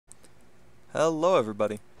Hello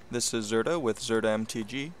everybody, this is Zerda with Zerda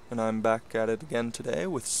MTG, and I'm back at it again today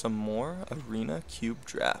with some more Arena Cube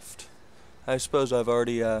Draft. I suppose I've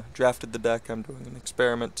already drafted the deck. I'm doing an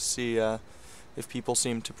experiment to see if people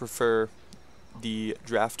seem to prefer the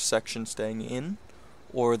draft section staying in,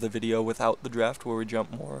 or the video without the draft where we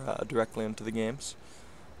jump more directly into the games.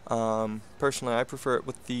 Personally I prefer it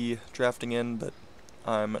with the drafting in, but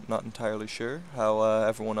I'm not entirely sure how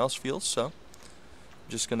everyone else feels, so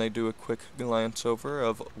just gonna do a quick glance over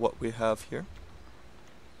of what we have here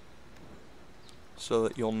so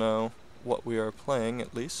that you'll know what we are playing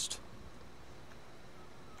at least.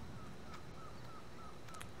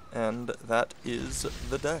 And that is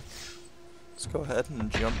the deck. Let's go ahead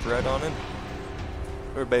and jump right on in.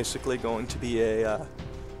 We're basically going to be a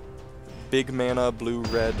big mana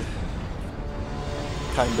blue-red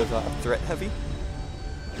kind of threat heavy.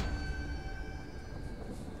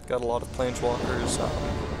 Got a lot of planeswalkers,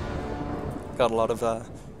 got a lot of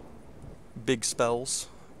big spells,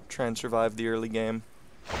 try and survive the early game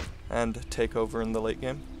and take over in the late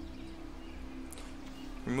game.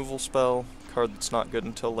 Removal spell, card that's not good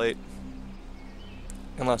until late,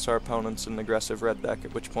 unless our opponent's an aggressive red deck,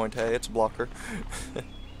 at which point, hey, it's a blocker.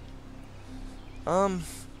 Yeah,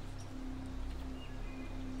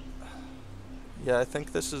 I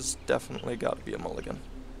think this has definitely got to be a mulligan,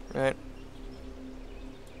 right?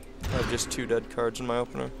 I have just 2 dead cards in my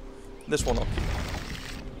opener. This one I'll keep.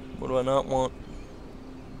 What do I not want?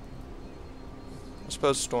 I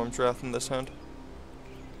suppose Storm's Wrath in this hand.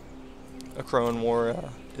 A Crone War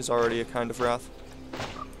is already a kind of wrath.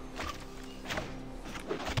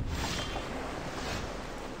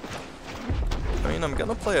 I mean, I'm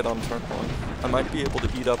gonna play it on turn 1. I might be able to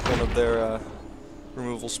eat up one of their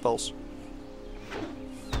removal spells.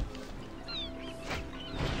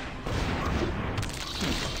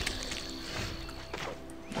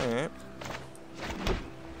 Alright.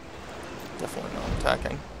 Definitely not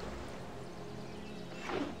attacking.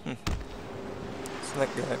 It's that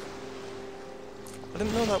guy. I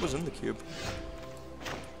didn't know that was in the cube.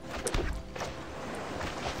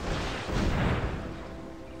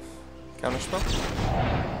 Counterspell.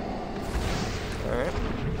 Alright.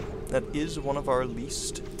 That is one of our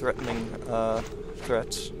least threatening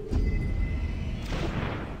threats.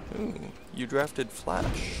 Ooh, you drafted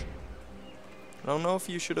Flash. I don't know if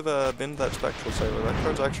you should have been that Spectral Saber. That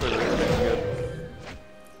card's actually really damn good.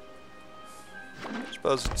 I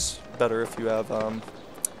suppose it's better if you have a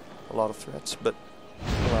lot of threats, but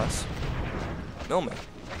alas. Milman.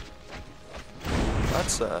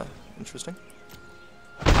 That's interesting.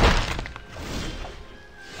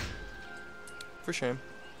 For shame.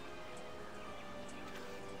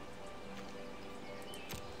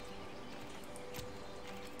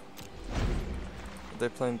 Are they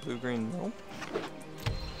playing blue-green? No?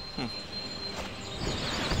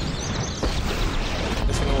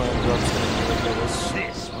 Missing a land drop's gonna be ridiculous.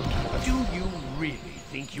 This, do you really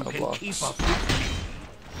think you can keep up with me?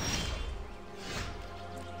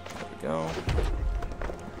 There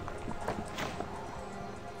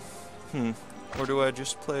we go. Or do I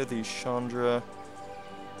just play the Chandra?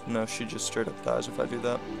 No, she just straight up dies if I do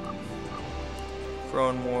that.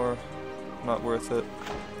 Crone War, not worth it.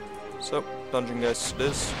 So, Dungeon Geist it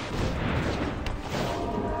is.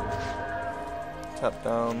 Tap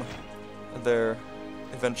down their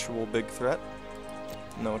eventual big threat.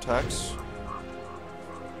 No attacks.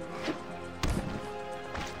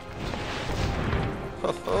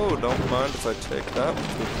 Oh, don't mind if I take that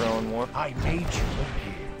with the Crone War. I made you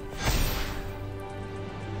appear.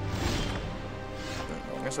 As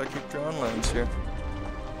long as I keep drawing lands here.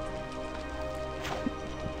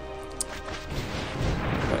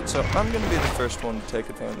 Alright, so I'm gonna be the first one to take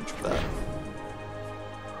advantage of that.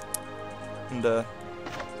 And,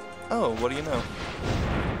 oh, what do you know?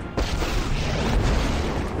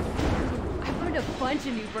 I learned a bunch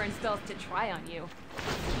of new burn spells to try on you.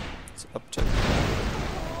 It's up to...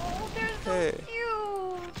 Oh, they're so Hey.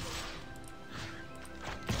 cute!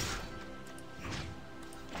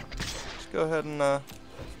 Let's go ahead and,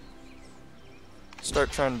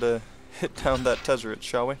 start trying to hit down that Tezzeret,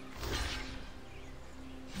 shall we?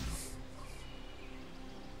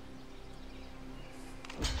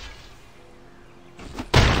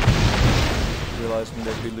 Realizing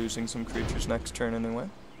they'd be losing some creatures next turn anyway.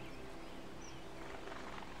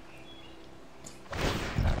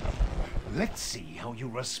 Let's see how you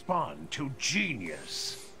respond to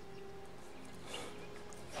genius.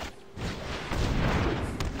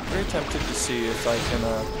 Very tempted to see if I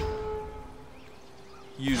can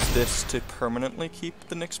use this to permanently keep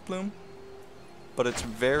the Nyx Bloom, but it's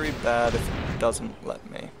very bad if it doesn't let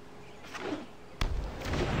me.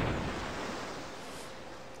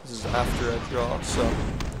 This is after I draw, so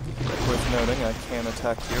worth noting I can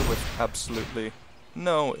attack here with absolutely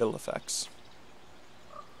no ill effects.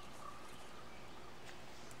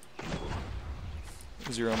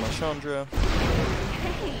 Zero my Chandra.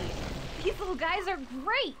 Hey, these little guys are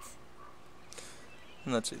great!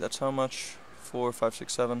 And let's see, that's how much? 4, 5,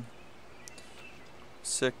 6, 7.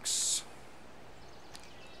 6.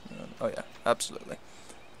 Oh yeah, absolutely.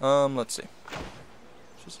 Let's see.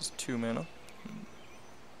 This is 2 mana.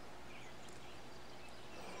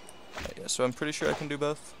 Yeah, so I'm pretty sure I can do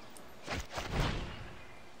both.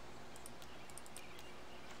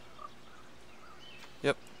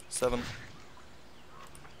 Yep, 7.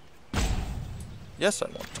 Yes, I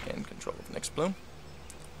want to gain control of Nyx Bloom.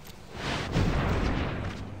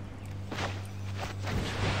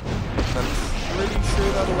 I'm pretty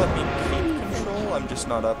sure that'll let me keep control, I'm just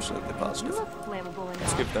not absolutely You positive. look flammable Let's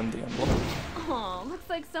enough. give them the emblem. Oh, looks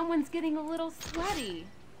like someone's getting a little sweaty.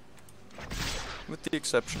 With the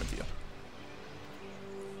exception of you.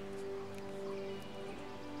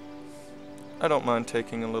 I don't mind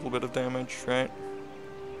taking a little bit of damage, right?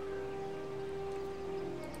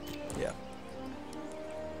 Yeah.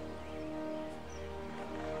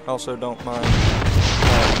 Also don't mind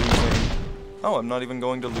losing... Oh, I'm not even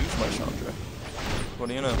going to lose my Chandra. What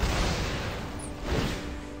do you know?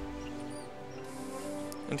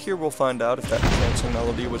 And here we'll find out if that Entrancing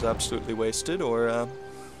Melody was absolutely wasted, or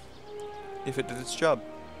if it did its job.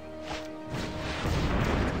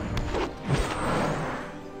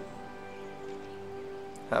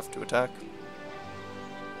 Have to attack.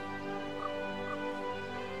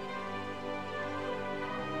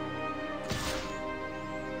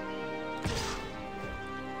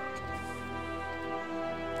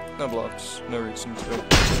 No blocks, no reason to.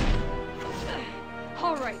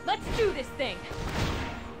 Alright, let's do this thing!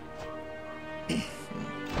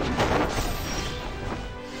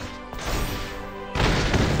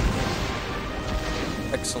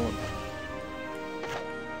 Excellent.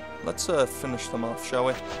 Let's finish them off, shall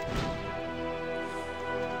we?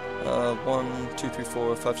 1, 2, 3,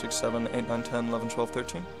 4, 5, 6, 7, 8, 9, 10, 11, 12,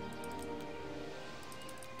 13.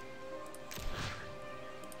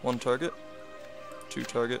 1 target, 2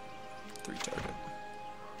 target, 3 target.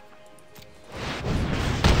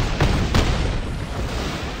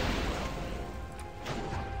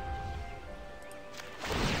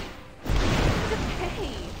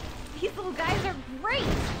 Hey, these little guys are great!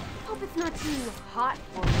 Hope it's not too hot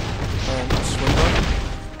for me. And swing button.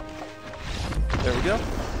 There we go.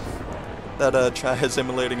 That Chaya's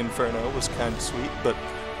Immolating Inferno was kinda sweet, but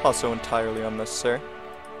also entirely unnecessary.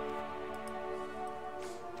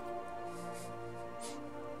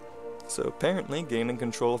 So apparently, gaining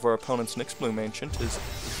control of our opponent's Nyx Bloom Ancient is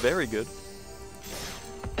very good.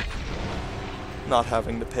 Not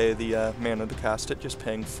having to pay the mana to cast it, just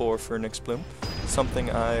paying 4 for Nyx Bloom. Something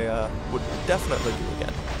I would definitely do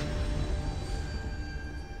again.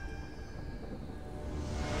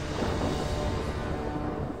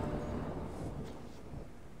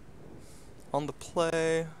 On the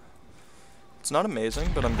play, it's not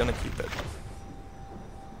amazing, but I'm gonna keep it.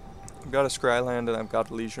 I've got a Scryland and I've got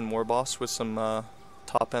a Legion Warboss with some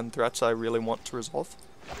top-end threats I really want to resolve.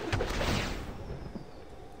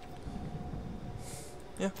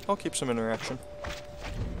 Yeah, I'll keep some interaction.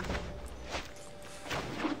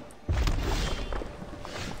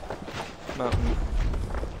 Mountain.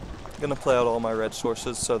 Gonna play out all my red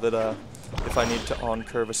sources so that if I need to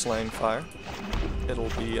on-curve a Slaying Fire, it'll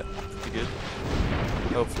be pretty good.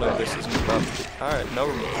 Hopefully this isn't about to be... Alright, no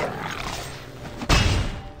removal.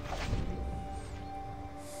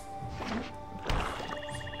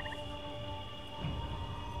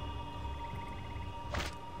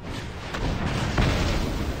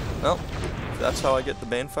 Well, if that's how I get the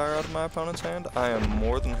Banefire out of my opponent's hand, I am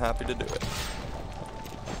more than happy to do it.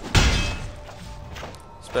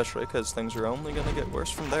 Especially because things are only going to get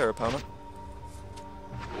worse from their opponent.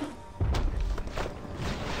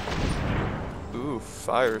 Ooh,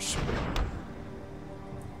 fires.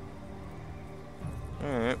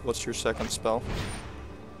 Alright, what's your second spell?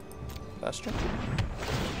 Bastion?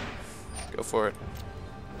 Go for it.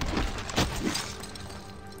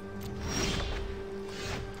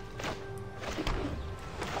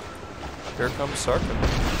 Here comes Sarkin.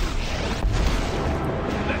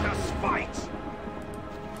 Let us fight!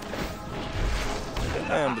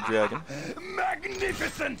 And the dragon.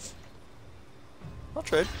 Magnificent! I'll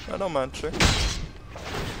trade. I don't mind, sure.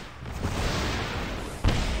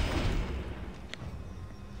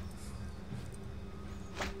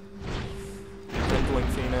 Dimpling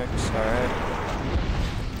Phoenix, alright.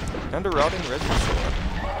 And a Rotting Regisaur.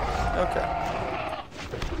 Okay.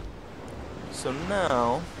 So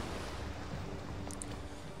now...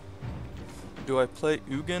 Do I play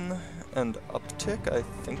Ugin and Uptick? I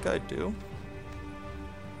think I do.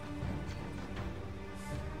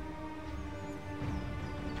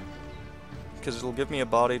 Because it'll give me a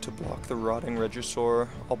body to block the Rotting Regisaur.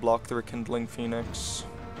 I'll block the Rekindling Phoenix.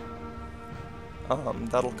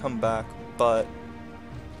 That'll come back, but...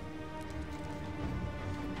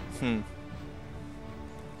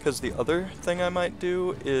 Because the other thing I might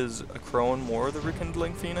do is a Crow and War the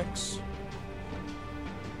Rekindling Phoenix.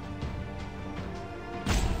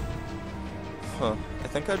 I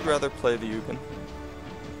think I'd rather play the Ugin.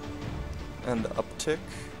 And Uptick,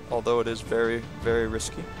 although it is very, very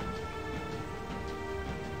risky.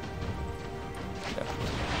 Yeah.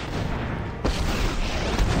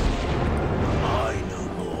 I know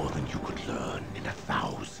more than you could learn in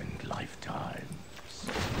 1,000 lifetimes.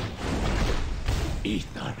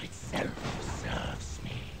 Ether itself serves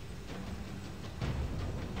me.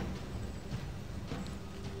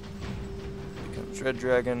 Becomes Red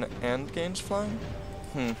Dragon and gains flying?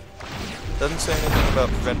 Doesn't say anything about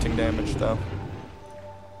preventing damage though.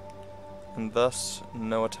 And thus,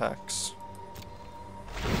 no attacks.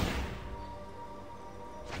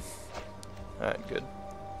 Alright, good.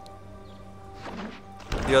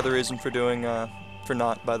 The other reason for doing, for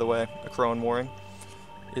not, by the way, a Crow and Warring,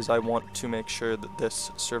 is I want to make sure that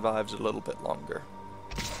this survives a little bit longer.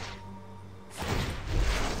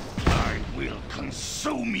 I will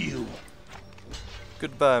consume you!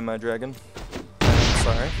 Goodbye, my dragon. I'm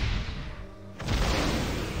sorry.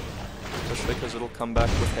 Especially because it'll come back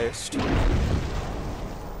with haste.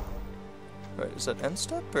 Wait, is that end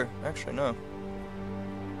step, or? Actually, no.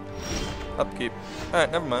 Upkeep.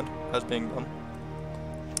 Alright, never mind. I was being dumb.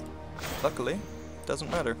 Luckily, it doesn't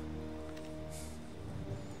matter.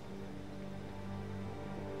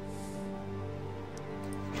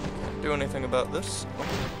 Can't do anything about this.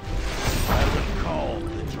 I will call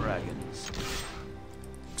the dragons.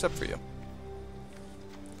 Except for you.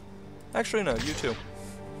 Actually, no, you too.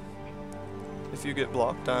 If you get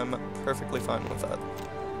blocked, I'm perfectly fine with that.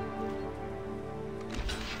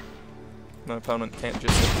 My opponent can't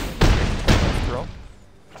just after all.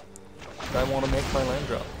 But I want to make my land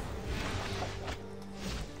drop.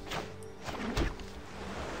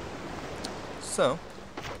 So,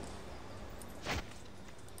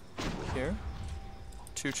 here,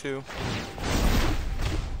 2/2.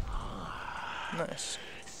 Nice.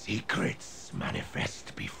 Secrets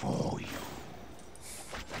manifest before you.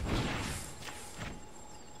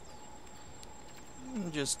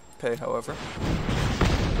 Just pay, however.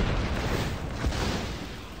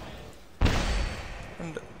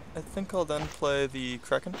 And I think I'll then play the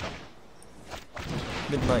Kraken.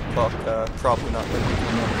 Midnight Clock, probably not going to be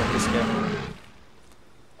in this game.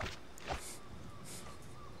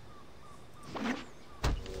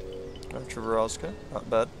 Archer Verozka, not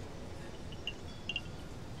bad.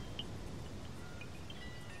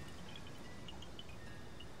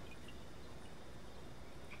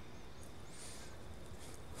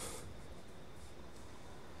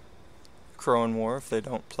 Crow and War, if they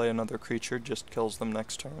don't play another creature, just kills them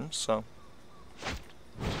next turn, so...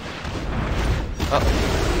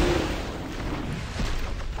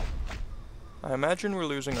 I imagine we're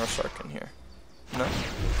losing our Sarkhan here. No?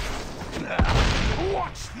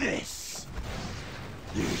 What's this?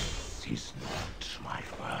 This is not my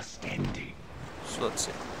first ending. So let's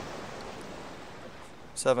see.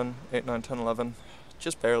 7, 8, 9, 10, 11.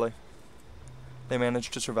 Just barely. They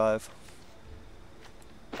managed to survive.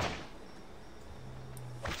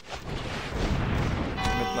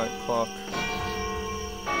 Midnight Clock.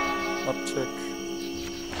 Uptick.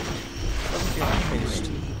 Doesn't get haste.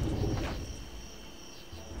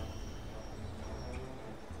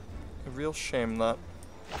 A real shame that.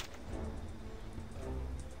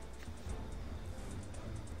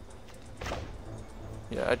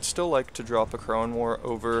 Yeah, I'd still like to drop a Crow and War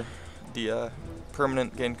over the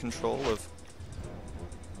permanent gain control of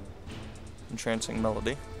Entrancing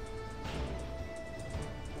Melody.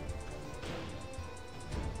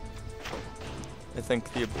 I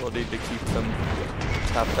think the ability to keep them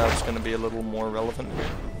tapped out is going to be a little more relevant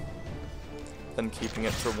here than keeping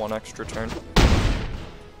it for one extra turn.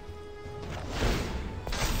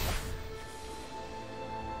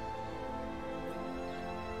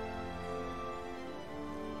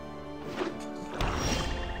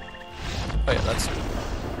 Oh yeah,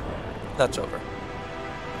 that's over.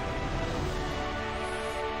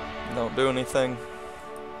 Don't do anything.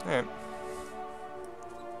 Alright.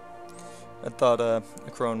 I thought a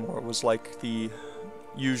Crow and War was like the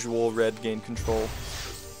usual red gain control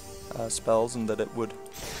spells, and that it would,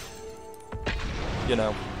 you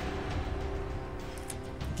know,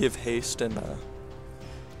 give haste and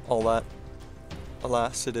all that.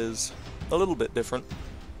 alas, it is a little bit different.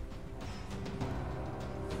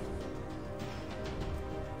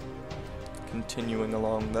 Continuing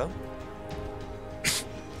along, though.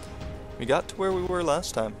 We got to where we were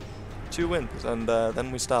last time. 2 wins, and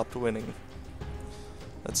then we stopped winning.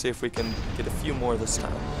 Let's see if we can get a few more this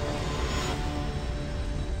time.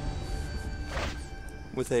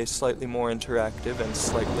 With a slightly more interactive and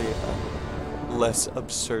slightly less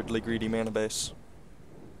absurdly greedy mana base.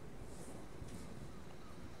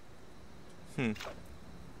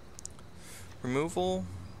 Removal,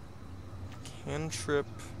 cantrip.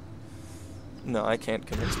 No, I can't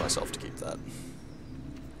convince myself to keep that.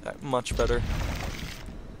 Much better.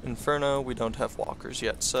 Inferno, we don't have walkers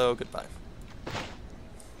yet, so goodbye.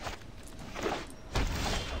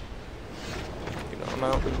 You know,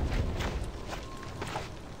 mountain.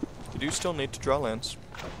 You do still need to draw lands.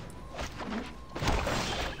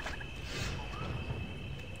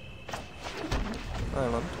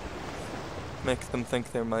 Island. Make them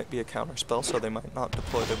think there might be a counterspell, so they might not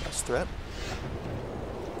deploy their best threat.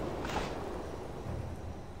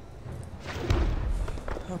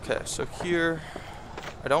 Okay, so here,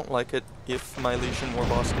 I don't like it if my Legion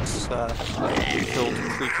Warboss gets killed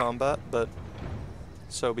pre-combat, but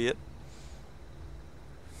so be it.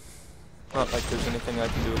 Not like there's anything I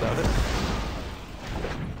can do about it.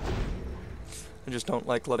 I just don't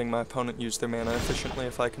like letting my opponent use their mana efficiently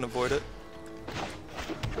if I can avoid it.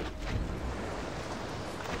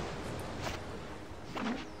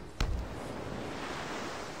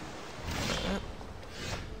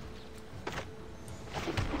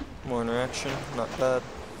 More interaction, not bad.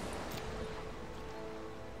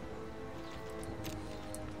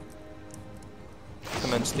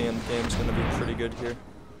 Commence the end game's gonna be pretty good here.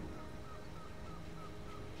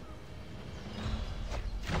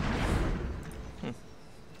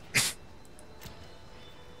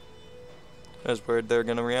 I was worried they're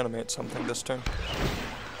gonna reanimate something this turn.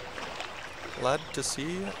 Glad to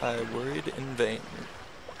see I worried in vain.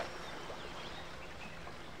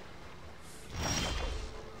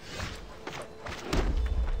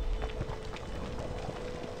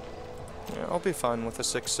 Yeah, I'll be fine with a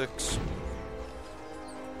 6/6.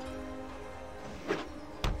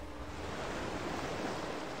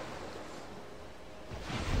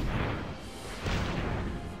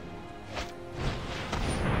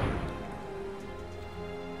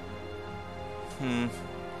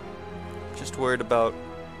 Just worried about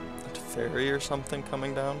a Teferi or something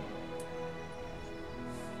coming down.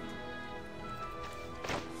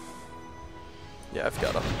 Yeah, I've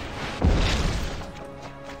got him.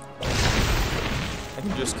 I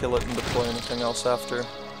can just kill it and deploy anything else after.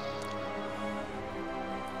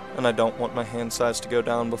 And I don't want my hand size to go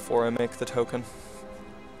down before I make the token.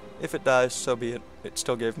 If it dies, so be it. It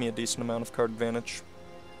still gave me a decent amount of card advantage.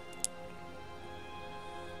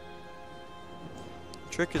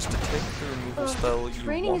 Trick is to take the removal spell you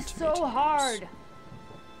training want is me so to hard. use.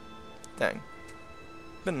 Dang.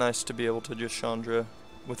 Been nice to be able to just Chandra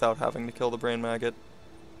without having to kill the Brain Maggot.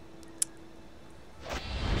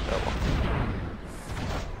 Oh well.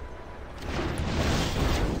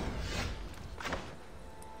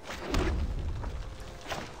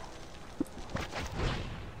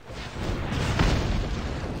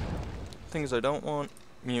 Things I don't want,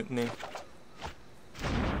 Mutiny.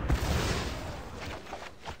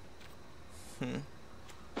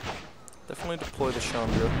 Definitely deploy the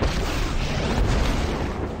Chandra.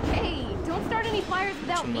 Hey, don't start any fires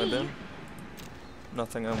without What's in my me. bin?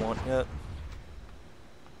 Nothing I want yet.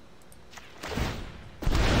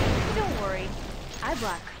 Don't worry, I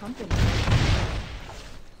brought company.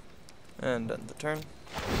 And end the turn.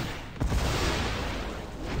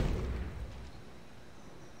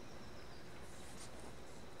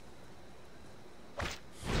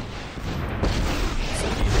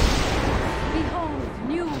 Behold,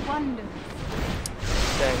 new wonders.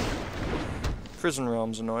 Dang. Prison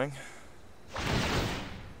Realm's annoying.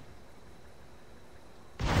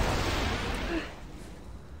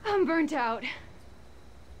 I'm burnt out.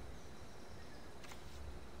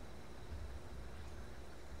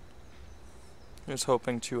 I was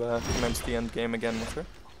hoping to commence the end game again with her.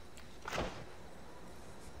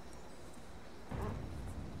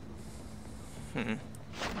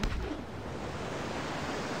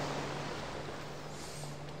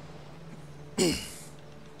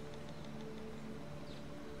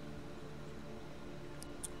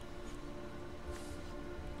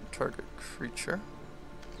 Target creature.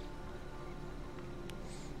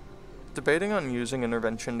 Debating on using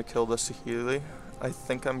intervention to kill the Saheeli. I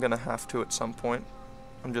think I'm gonna have to at some point.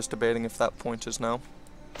 I'm just debating if that point is now.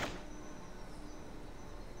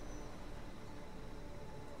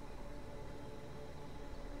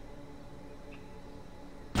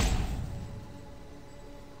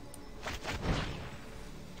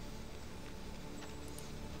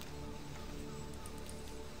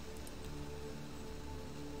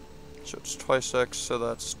 So it's twice X, so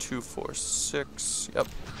that's 2, 4, 6. Yep.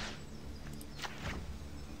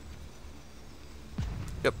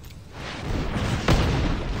 Yep.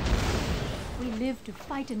 We live to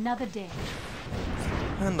fight another day.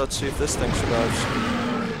 And let's see if this thing survives.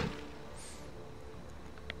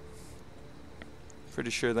 Pretty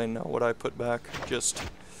sure they know what I put back, just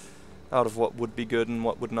out of what would be good and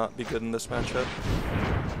what would not be good in this matchup.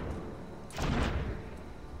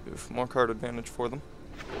 Oof, more card advantage for them.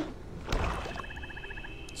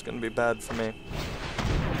 It's gonna be bad for me.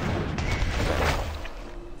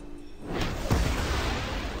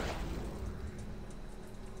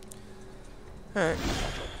 Alright.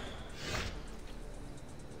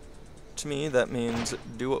 To me, that means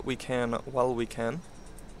do what we can while we can.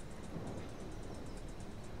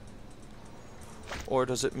 Or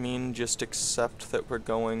does it mean just accept that we're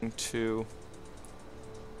going to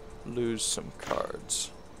lose some cards?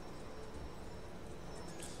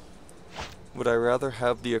 Would I rather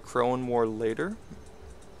have the Akroan War later?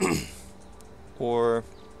 Or...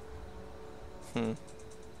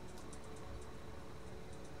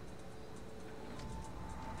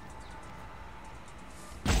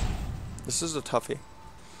 This is a toughie.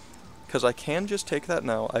 Because I can just take that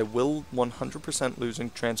now. I will 100% losing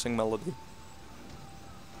Trancing Melody.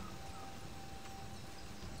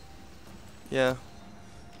 Yeah.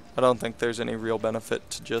 I don't think there's any real benefit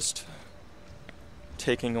to just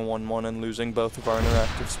taking a 1-1 and losing both of our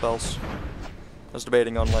interactive spells. I was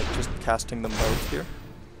debating on like just casting them both here.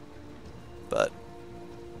 But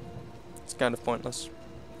it's kind of pointless.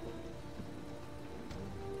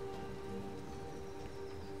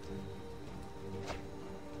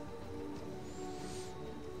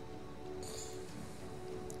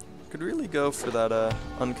 Could really go for that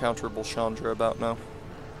uncounterable Chandra about now.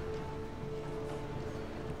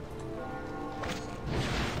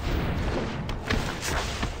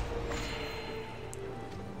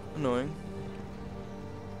 Annoying.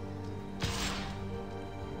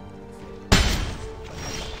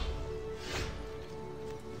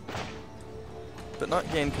 But not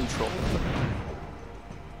gain control of it.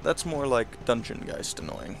 That's more like Dungeon Geist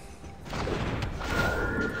annoying.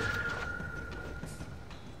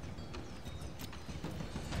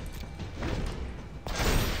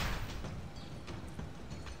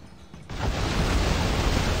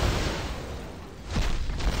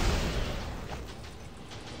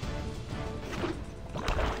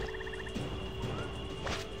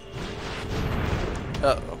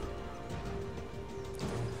 Uh-oh.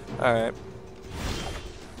 Alright.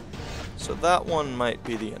 So that one might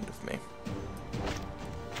be the end of me.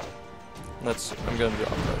 I'm gonna drop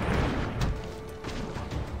that.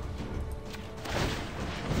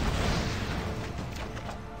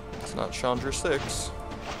 It's not Chandra 6.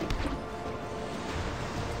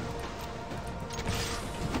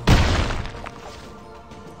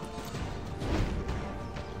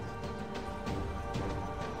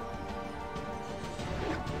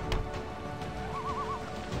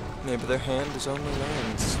 Maybe their hand is only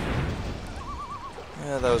lands.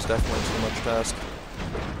 Yeah, that was definitely too much to ask.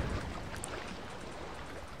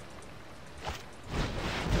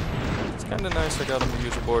 It's kinda nice I got him to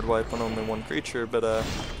use a board wipe on only one creature, but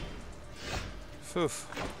phew,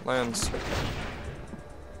 lands.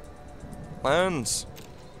 Lands!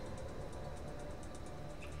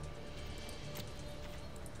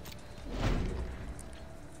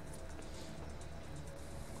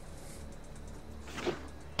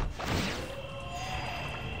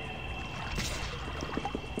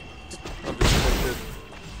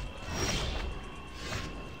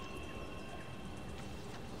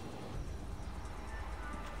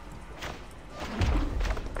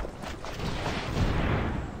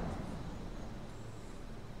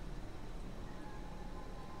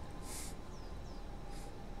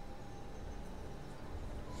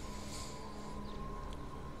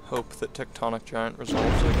 Hope that Tectonic Giant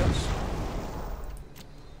resolves, I guess.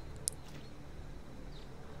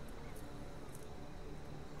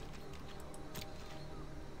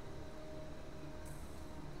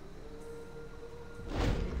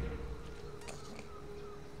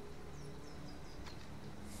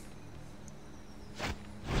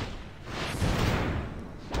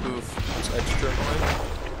 Oof, it's extra annoying,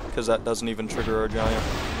 because that doesn't even trigger our giant.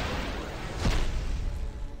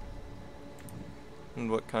 And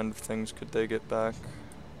what kind of things could they get back?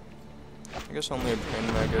 I guess only a Brain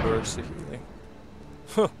Maggot or a Saheeli.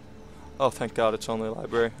 Huh. Oh, thank God it's only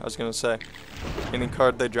Library. I was gonna say, any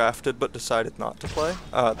card they drafted but decided not to play?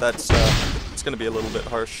 It's gonna be a little bit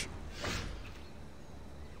harsh.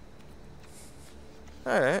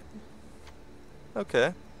 Alright.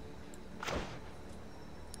 Okay.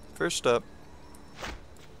 First up,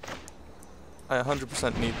 I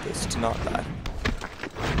 100% need this to not die.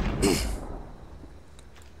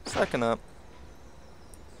 Second up,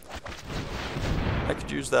 I could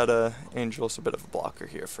use that Angel as a bit of a blocker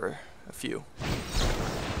here for a few.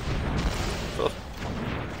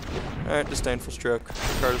 Alright, Disdainful Stroke.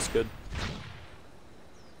 The card is good.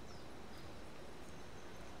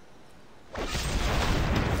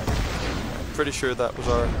 Pretty sure that was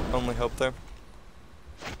our only hope there.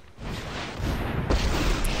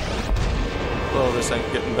 Oh, this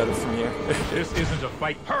ain't getting better from here. This isn't a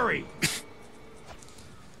fight. Hurry!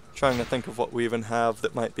 Trying to think of what we even have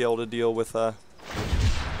that might be able to deal with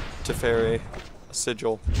Teferi, a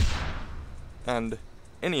Sigil, and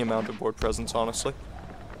any amount of board presence, honestly.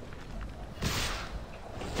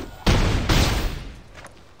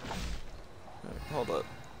 Right, hold up.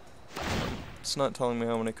 It's not telling me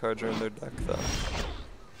how many cards are in their deck, though.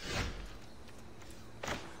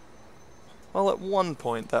 Well, at one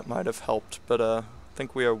point that might have helped, but I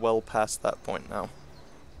think we are well past that point now.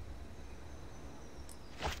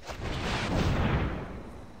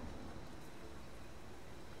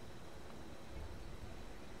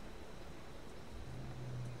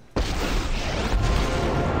 Let's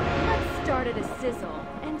start at a sizzle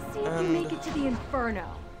and see if you make it to the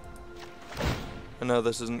Inferno. I know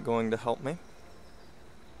this isn't going to help me,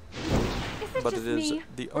 Is it but just it is me,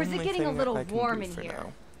 the or is only it getting a thing little I can warm do in for here?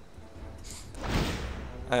 now.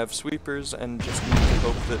 I have sweepers and just need to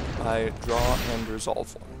hope that I draw and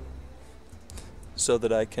resolve one, so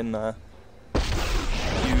that I can use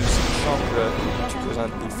Chandra to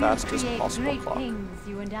present the fastest Create possible great clock. things,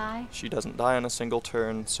 you and I. She doesn't die in a single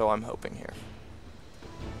turn, so I'm hoping here.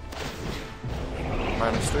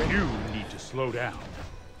 -3. You need to slow down.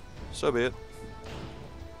 So be it.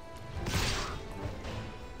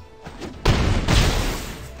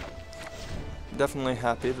 Definitely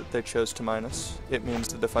happy that they chose to minus. It means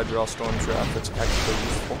that if I draw Storm's Wrath, it's actually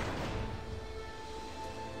useful.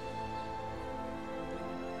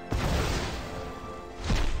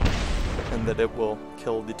 And that it will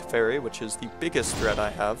kill the Teferi, which is the biggest threat I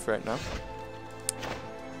have right now.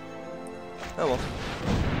 Oh well.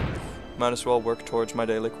 Might as well work towards my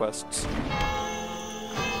daily quests.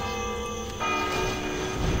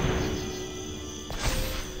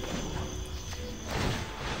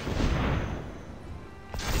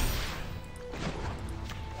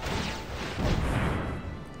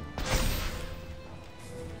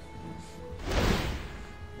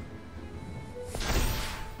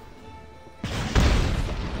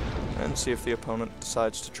 And see if the opponent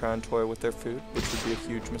decides to try and toy with their food, which would be a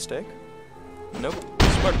huge mistake. Nope.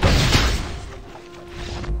 Smart play.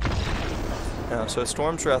 Yeah, so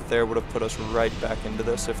Storm's Wrath there would have put us right back into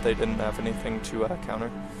this if they didn't have anything to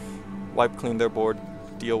counter. Wipe clean their board,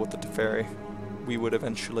 deal with the Teferi. We would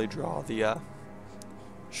eventually draw the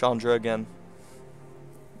Chandra again.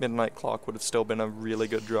 Midnight Clock would have still been a really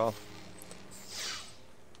good draw.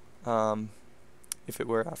 If it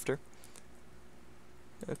were after.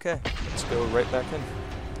 Okay, let's go right back in.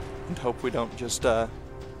 And hope we don't just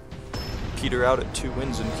peter out at 2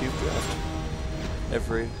 wins in Cube Draft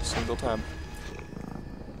every single time.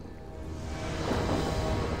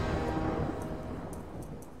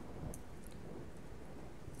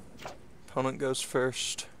 Opponent goes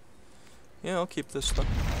first. Yeah, I'll keep this one.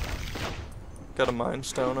 Got a Mind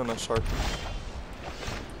Stone and a Sark.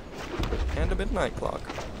 And a Midnight Clock.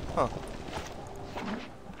 Huh.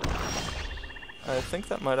 I think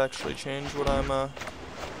that might actually change what I'm,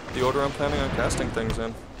 the order I'm planning on casting things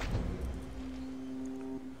in.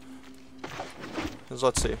 Because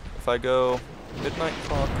let's see, if I go Midnight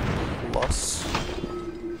Clock plus,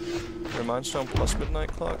 or Mind Stone plus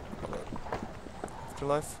Midnight Clock,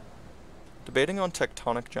 Afterlife. Debating on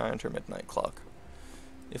Tectonic Giant or Midnight Clock.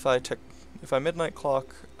 If I Midnight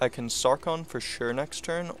Clock, I can Sarkon for sure next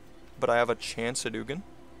turn, but I have a chance at Ugin.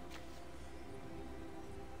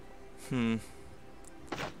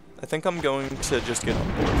 I think I'm going to just get on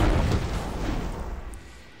board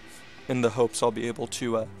in the hopes I'll be able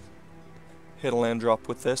to hit a land drop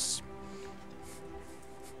with this,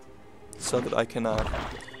 so that I can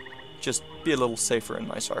just be a little safer in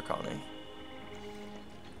my Sarkoning.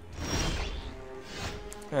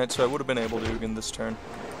 Alright, so I would have been able to Ugin this turn.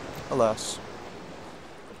 Alas.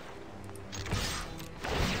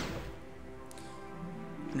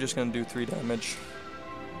 I'm just going to do 3 damage.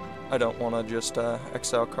 I don't want to just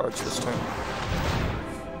exile cards this turn.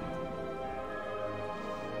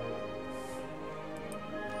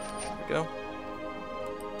 There we go.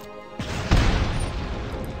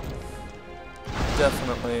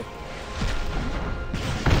 Definitely.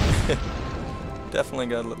 Definitely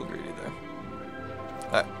got a little greedy there.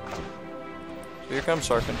 Alright. So here comes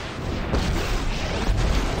Sarkon.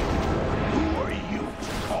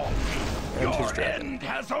 and his Your dragon. end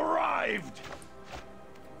has arrived.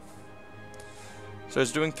 So I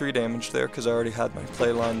was doing 3 damage there because I already had my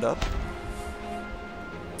play lined up.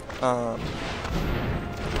 A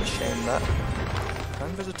shame that.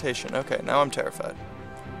 Time visitation. Okay, now I'm terrified.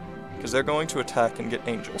 Because they're going to attack and get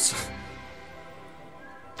angels.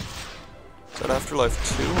 Is that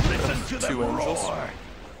Afterlife 2? Listen to them 2 angels? roar.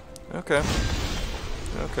 Okay.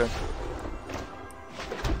 Okay.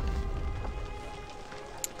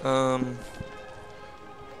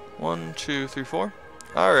 1, 2, 3, 4.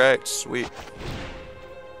 Alright, sweet.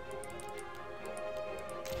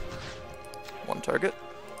 1 target,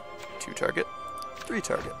 2 target, 3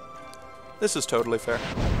 target. This is totally fair.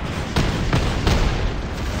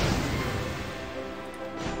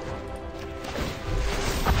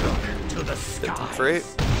 To the 53.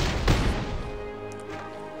 skies.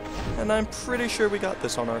 And I'm pretty sure we got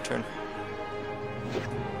this on our turn.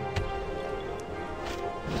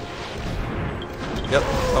 Yep,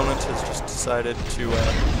 opponent has just decided to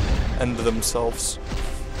end themselves.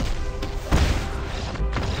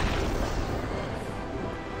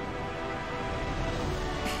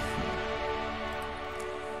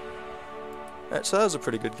 Alright, so that was a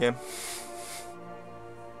pretty good game.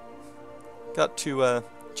 Got to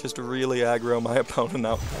just really aggro my opponent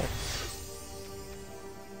out there.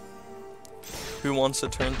 Who wants a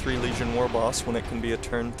turn 3 Legion War Boss when it can be a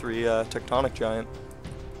turn 3 Tectonic Giant?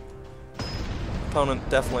 Opponent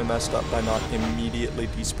definitely messed up by not immediately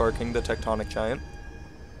desparking the Tectonic Giant.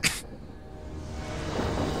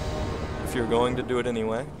 If you're going to do it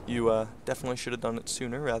anyway, you definitely should have done it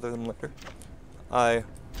sooner rather than later. I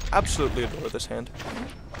absolutely adore this hand.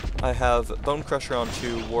 I have Bone Crusher on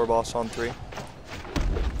 2, War Boss on 3.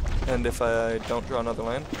 And if I don't draw another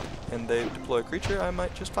land and they deploy a creature, I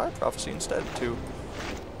might just Fire Prophecy instead to...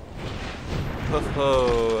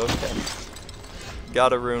 Oh, okay.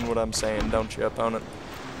 Gotta ruin what I'm saying, don't you, opponent?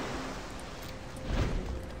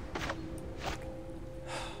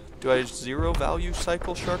 Do I 0 value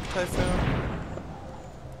cycle Shark Typhoon?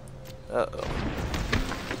 Uh-oh.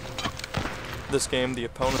 This game, the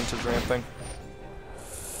opponent is ramping.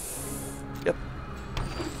 Yep.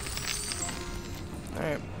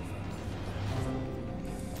 Alright.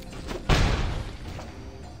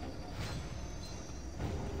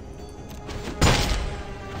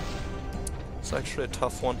 It's actually a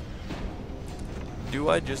tough one. Do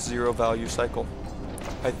I just 0 value cycle?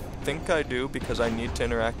 I think I do because I need to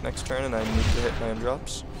interact next turn and I need to hit land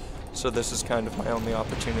drops. So this is kind of my only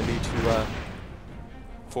opportunity to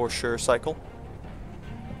for sure cycle.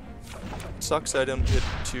 It sucks I didn't get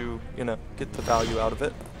to, you know, get the value out of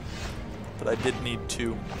it. But I did need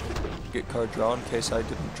to get card draw in case I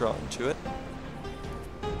didn't draw into it.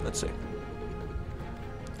 Let's see.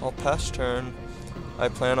 I'll pass turn. I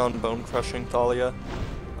plan on Bone Crushing Thalia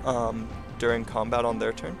during combat on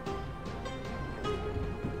their turn.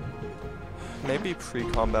 Maybe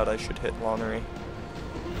pre-combat I should hit Lonery.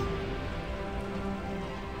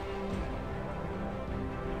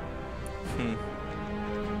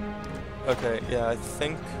 Okay, yeah, I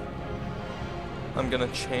think I'm gonna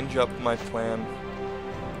change up my plan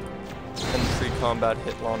and pre-combat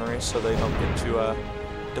hit Lonery so they don't get to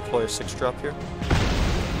deploy a 6-drop here.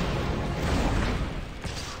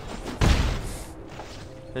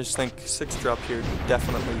 I just think 6-drop here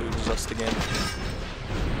definitely loses us the game.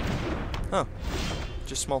 Oh,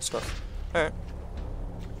 just small stuff. Alright.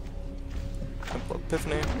 Temple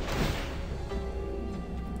Epiphany.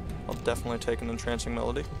 I'll definitely take an Entrancing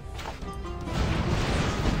Melody.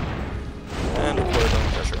 And deploy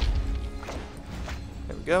Bone Crusher.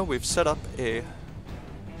 There we go, we've set up a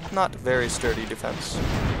not very sturdy defense.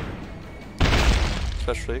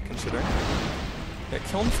 Especially considering... Yeah,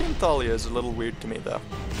 Kiln Fiend Thalia is a little weird to me though.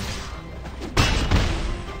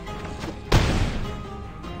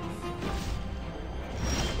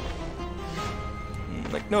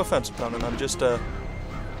 Like, no offense, opponent, I'm just a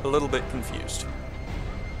little bit confused.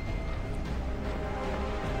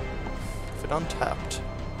 If it untapped...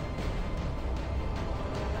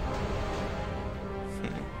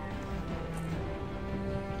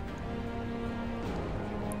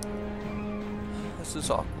 This is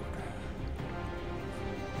awkward.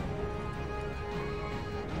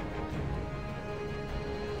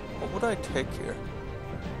 What would I take here?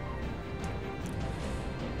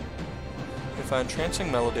 If I Entrancing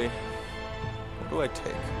Melody, what do I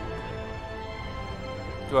take?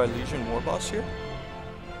 Do I Legion War Boss here?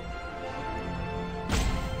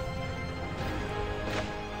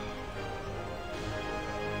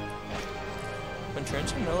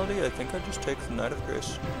 Entrancing Melody, I think I just take the Knight of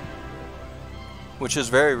Grace. Which is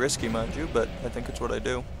very risky, mind you, but I think it's what I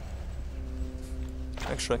do.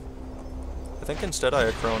 Actually, I think instead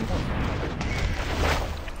I Acron.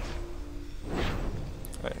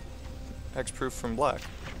 Alright. Hexproof from black.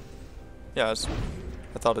 Yeah,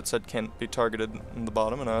 I thought it said can't be targeted in the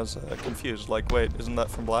bottom, and I was confused. Like, wait, isn't that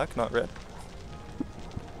from black, not red?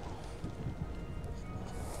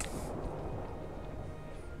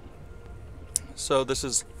 So this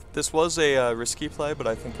was a risky play, but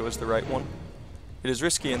I think it was the right one. It is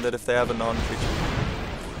risky in that if they have a non-creature...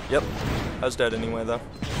 Yep, I was dead anyway, though.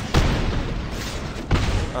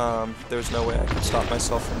 There's no way I could stop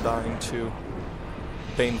myself from dying to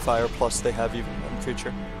Banefire, plus they have even one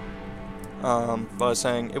creature. But I was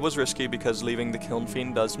saying, it was risky because leaving the Kiln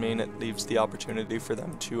Fiend does mean it leaves the opportunity for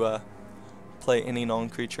them to play any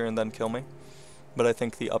non-creature and then kill me. But I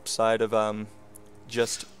think the upside of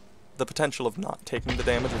just the potential of not taking the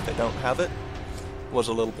damage if they don't have it was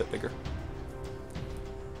a little bit bigger.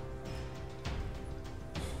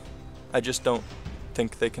 I just don't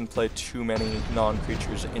think they can play too many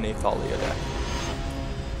non-creatures in a Thalia deck.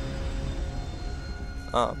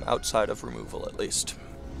 Outside of removal, at least.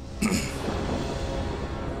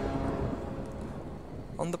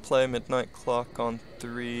 On the play, Midnight Clock on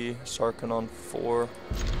 3, Sarkhan on 4.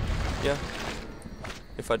 Yeah.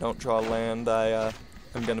 If I don't draw land,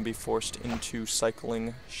 I'm going to be forced into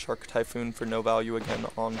cycling Shark Typhoon for no value again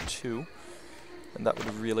on 2. And that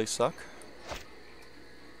would really suck.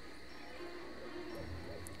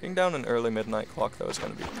 Getting down an early Midnight Clock, though, is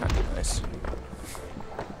going to be kind of nice.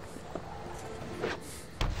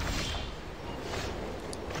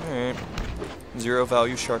 Alright. 0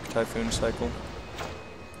 value Shark Typhoon cycle.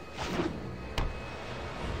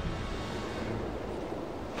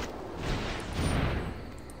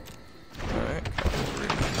 Alright.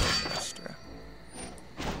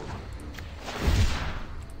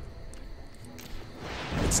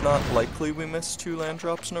 It's not likely we missed 2 land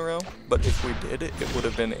drops in a row, but if we did, it would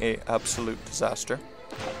have been an absolute disaster.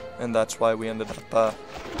 And that's why we ended up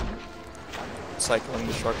cycling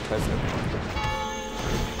the Shark Typhoon.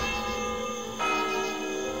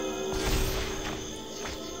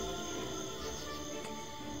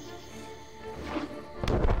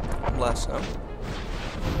 Last time.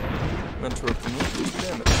 Mentor removed 2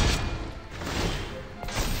 damage.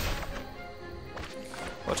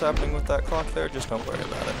 What's happening with that clock there? Just don't worry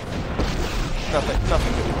about it.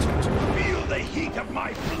 Nothing good to do. Feel the heat of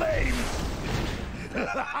my flames!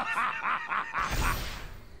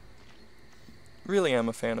 Really am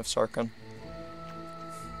a fan of Sarkhan.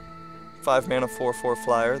 5 mana 4/4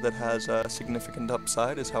 flyer that has a significant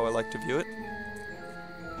upside is how I like to view it.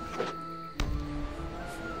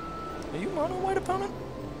 Are you mono white opponent?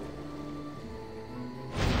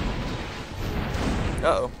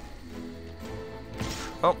 Uh-oh.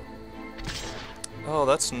 Oh. Oh,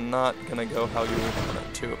 that's not gonna go how you want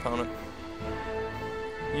it to, opponent.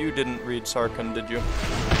 You didn't read Sarkhan, did you?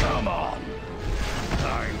 Come on!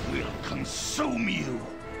 I will consume you!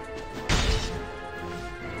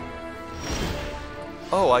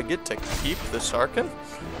 Oh, I get to keep the Sarkhan?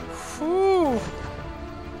 Whew.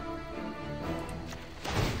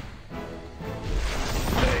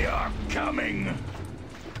 They are coming!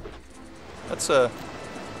 That's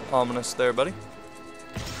ominous there, buddy.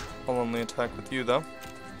 I'll only attack with you, though.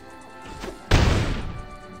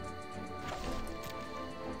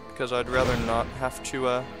 Because I'd rather not have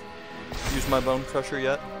to use my Bone Crusher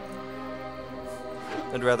yet.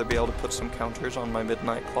 I'd rather be able to put some counters on my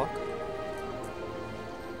Midnight Clock.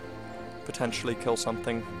 Potentially kill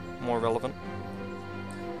something more relevant.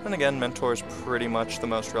 And again, Mentor is pretty much the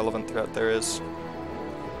most relevant threat there is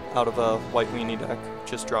out of a white weenie deck,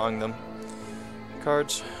 just drawing them.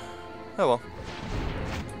 Cards. Oh well.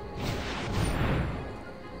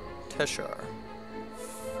 Teshar.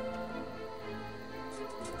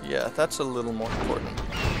 Yeah, that's a little more important.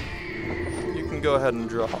 You can go ahead and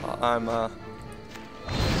draw. I'm not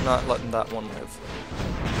letting that one live.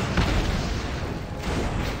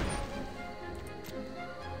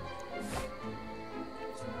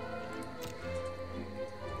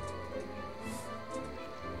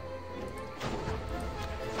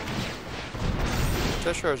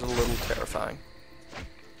 Teshar is a little terrifying.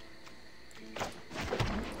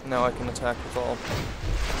 Now I can attack with all.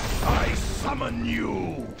 I summon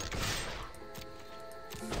you!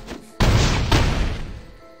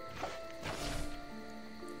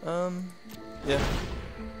 Yeah.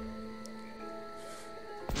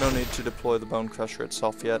 No need to deploy the Bone Crusher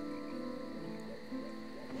itself yet.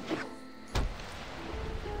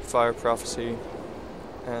 Fire Prophecy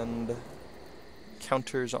and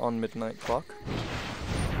counters on Midnight Clock.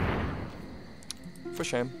 For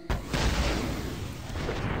shame.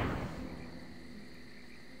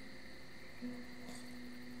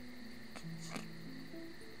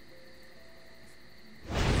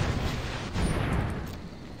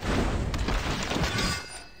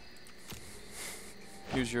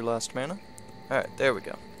 use your last mana. Alright, there we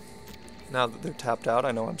go. Now that they're tapped out,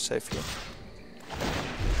 I know I'm safe here.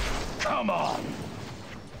 Come on!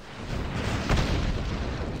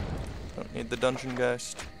 Don't need the Dungeon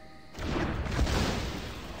Geist.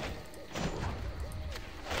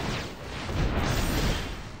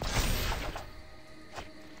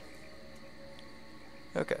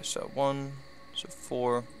 Okay, so 1, so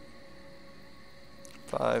 4,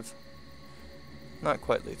 5. Not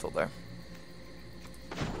quite lethal there.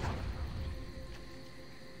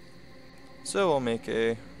 So I'll make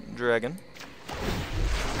a dragon.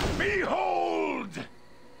 Behold!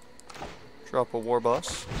 Drop a war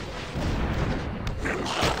boss.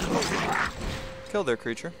 Kill their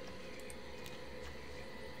creature.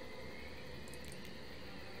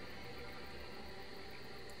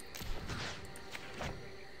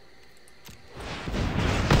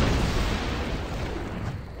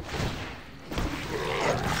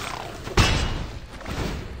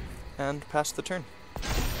 And pass the turn.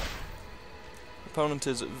 Opponent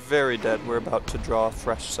is very dead. We're about to draw a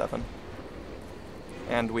fresh 7.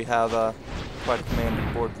 And we have quite a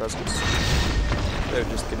commanding board presence. They're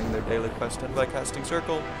just getting their daily quest in by casting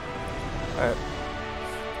Circle. Alright.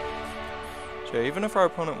 So even if our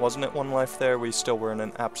opponent wasn't at 1 life there, we still were in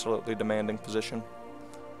an absolutely demanding position.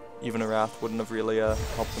 Even a Wrath wouldn't have really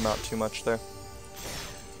helped them out too much there.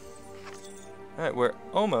 Alright, we're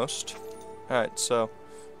almost. Alright, so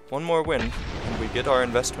 1 more win, and we get our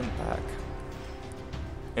investment back.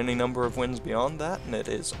 Any number of wins beyond that, and it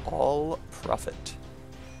is all profit.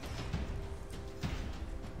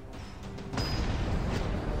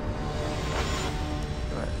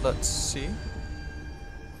 Alright, let's see.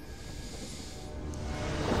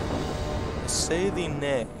 Say the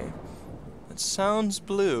Nay. It sounds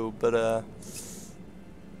blue, but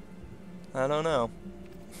I don't know.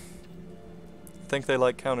 I think they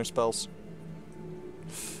like counterspells.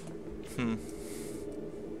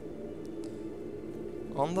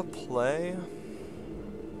 On the play,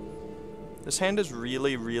 this hand is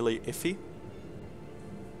really, really iffy.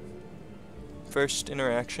 First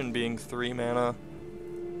interaction being 3 mana.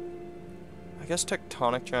 I guess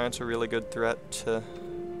Tectonic Giant's a really good threat to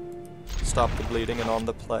stop the bleeding, and on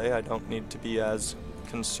the play I don't need to be as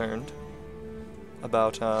concerned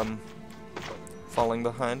about falling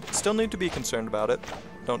behind. Still need to be concerned about it.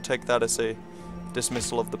 Don't take that as a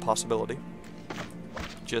dismissal of the possibility.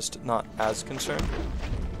 Just not as concerned.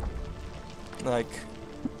 Like,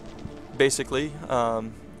 basically,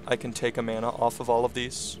 I can take a mana off of all of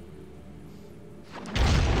these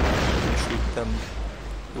and treat them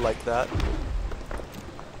like that.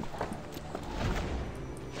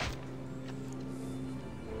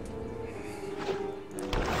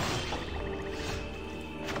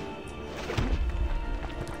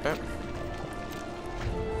 Okay.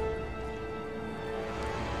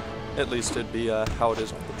 At least it'd be how it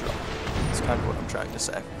is on the draw. That's kind of what I'm trying to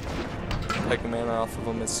say. Taking mana off of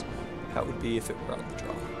them is how it would be if it were on the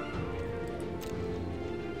draw.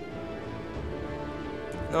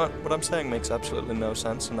 You know what I'm saying makes absolutely no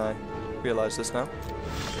sense, and I realize this now.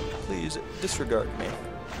 Please disregard me.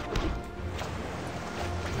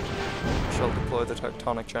 Shall deploy the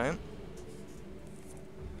Tectonic Giant.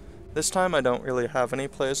 This time I don't really have any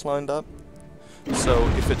plays lined up, so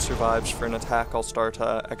if it survives for an attack, I'll start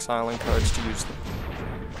exiling cards to use them.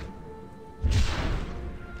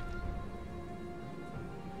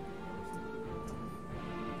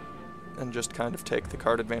 And just kind of take the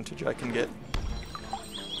card advantage I can get.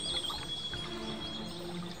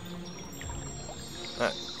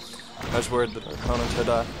 Alright. I was worried that our opponent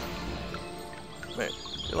had, Wait,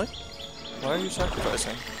 really? Why are you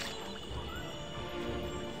sacrificing?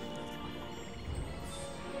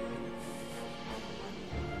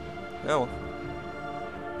 No.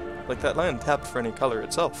 Like, that land tapped for any color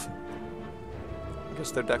itself. I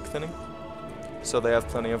guess they're deck thinning. So they have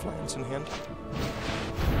plenty of lands in hand.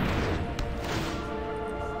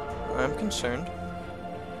 I'm concerned.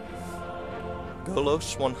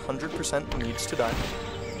 Golos 100% needs to die.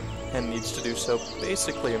 And needs to do so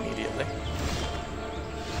basically immediately.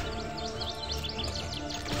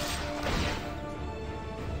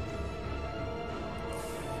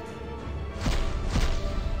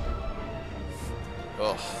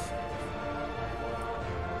 Ugh.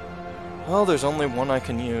 Well, there's only one I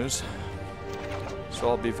can use, so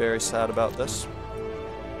I'll be very sad about this.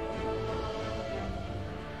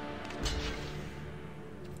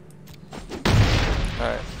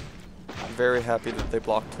 Alright. Very happy that they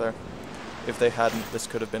blocked there. If they hadn't, this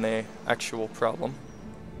could have been an actual problem.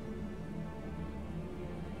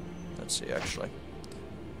 Let's see, actually.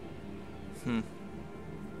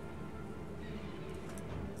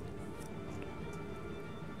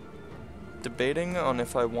 Debating on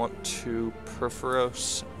if I want to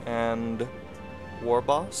Perforos and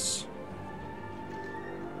Warboss.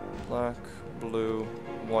 Black, blue,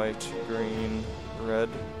 white, green, red.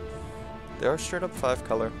 They are straight up 5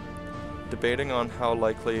 color. Debating on how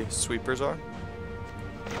likely sweepers are.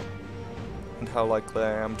 And how likely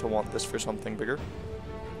I am to want this for something bigger.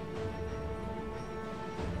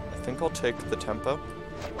 I think I'll take the tempo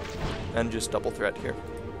and just double threat here.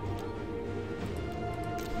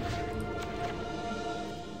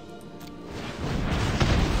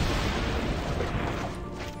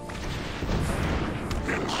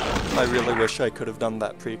 I really wish I could have done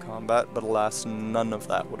that pre-combat, but alas, none of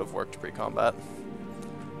that would have worked pre-combat.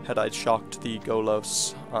 Had I shocked the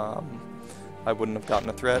Golos, I wouldn't have gotten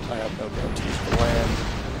a threat. I have no guarantees for land.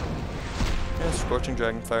 Yeah, Scorching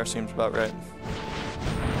Dragonfire seems about right.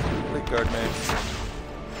 Complete Guard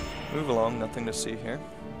Mage. Move along, nothing to see here.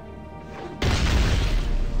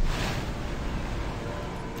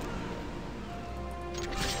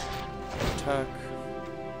 Attack.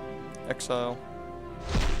 Exile.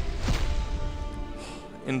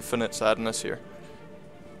 Infinite sadness here.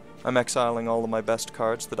 I'm exiling all of my best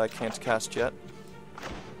cards that I can't cast yet.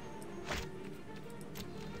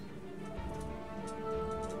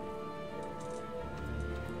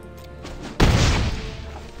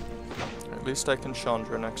 At least I can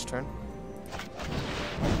Chandra next turn.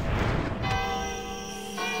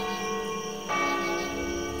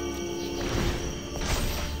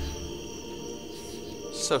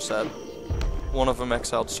 So sad. One of them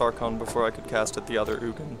exiled Sarkon before I could cast it, the other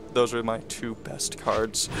Ugin. Those are my 2 best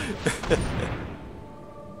cards.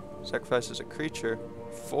 Sacrifices a creature.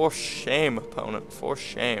 For shame, opponent. For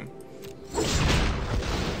shame.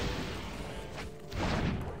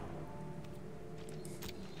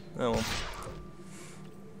 Oh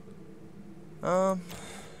well.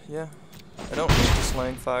 Yeah. I don't need to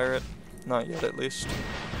Slaying Fire it. Not yet, at least.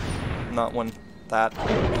 Not when that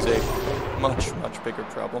is a much, much bigger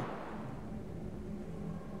problem.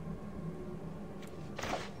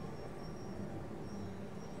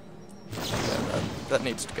 That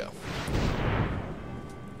needs to go.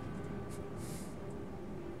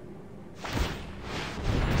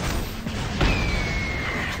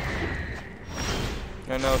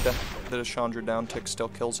 I know that a Chandra down tick still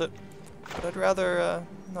kills it, but I'd rather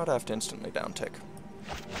not have to instantly down tick.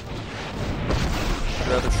 I'd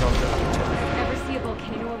rather Chandra down tick. Ever see a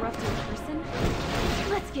volcano erupt in person?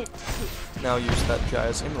 Let's get toast. Now use that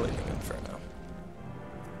Jaya's Immolating Inferno.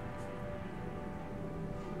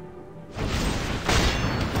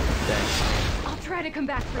 Try to come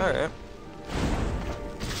back for Alright.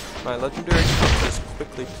 My legendary strength is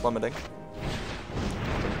quickly plummeting.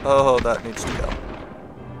 Oh, that needs to go.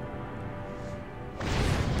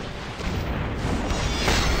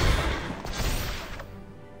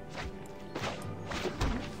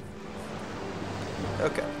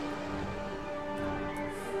 Okay.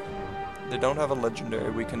 They don't have a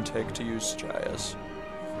legendary we can take to use Jaya's.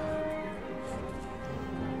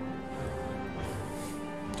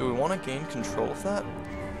 Do we want to gain control of that?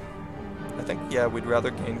 I think, yeah, we'd rather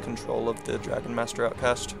gain control of the Dragon Master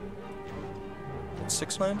Outcast. It's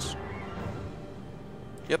 6 lands?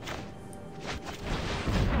 Yep.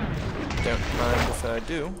 Don't mind if I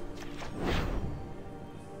do.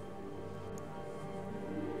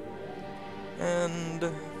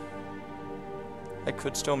 And I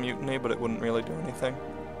could still Mutiny, but it wouldn't really do anything.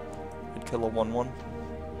 It'd kill a 1/1.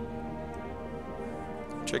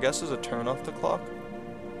 Which I guess is a turn off the clock.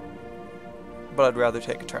 But I'd rather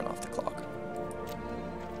take a turn off the clock.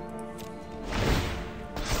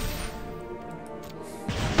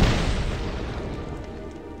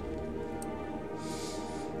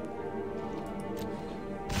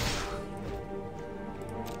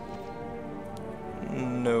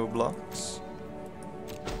 No blocks.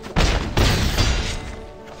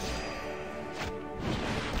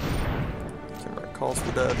 Kimura calls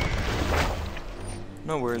the dead.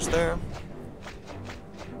 No worries there.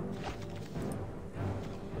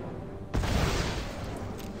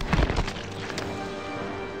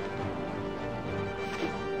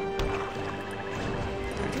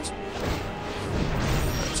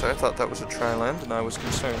 So I thought that was a tri-land, and I was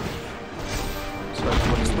concerned. So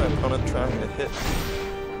what is my opponent trying to hit?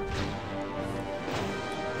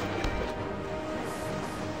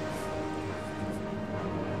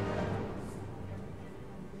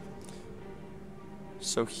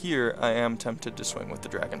 So here, I am tempted to swing with the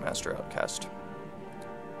Dragon Master Outcast.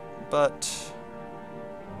 But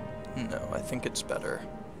no, I think it's better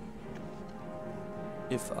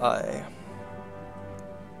if I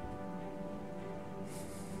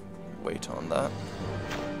wait on that.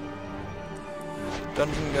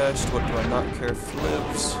 Dungeon Geist, what do I not care if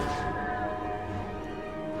lives?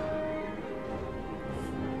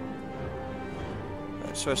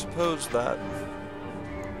 Alright, so I suppose that...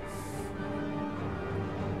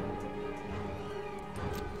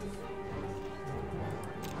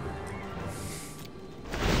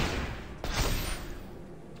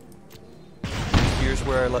 Here's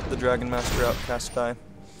where I let the Dragon Master Outcast die,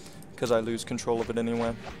 because I lose control of it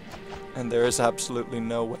anyway. And there is absolutely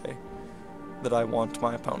no way that I want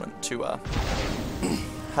my opponent to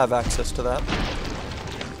have access to that.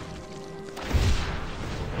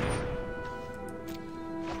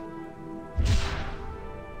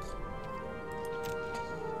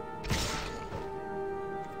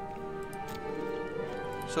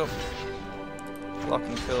 So, lock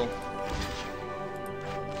and kill.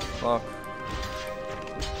 Lock.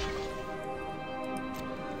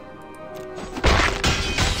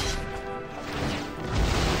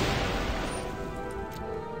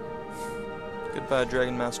 Goodbye,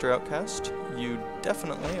 Dragon Master Outcast. You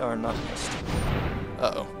definitely are not missed.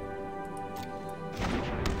 Uh-oh.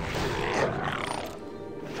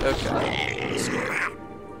 Okay. Scary.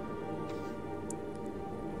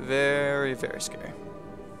 Very, very scary.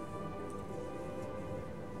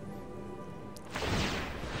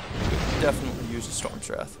 Definitely use a Storm's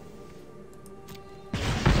Wrath.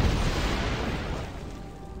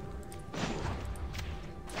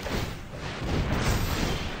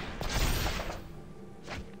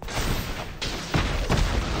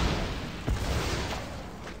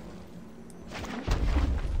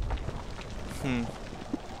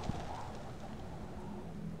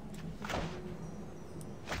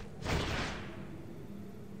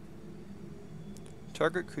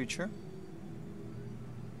 Target creature.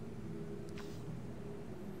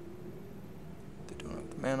 They don't have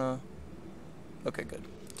the mana. Okay, good.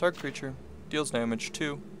 Target creature deals damage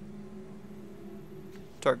to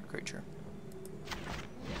target creature.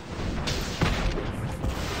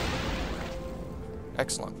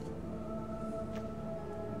 Excellent.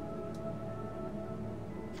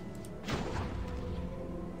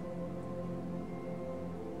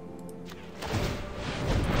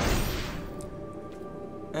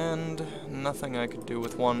 And nothing I could do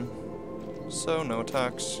with one, so no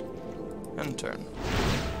attacks, and turn.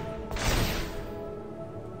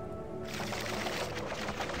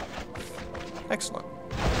 Excellent.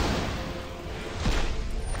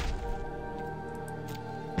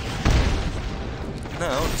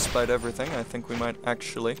 Now, despite everything, I think we might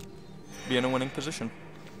actually be in a winning position.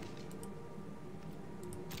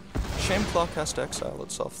 Shame Claw has to exile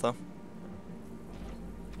itself, though.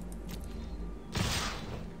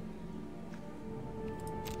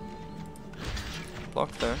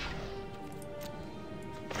 Block there.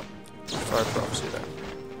 Fire Prophecy there.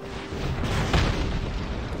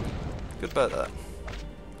 Goodbye that.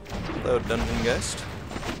 Hello, Dungeon Geist.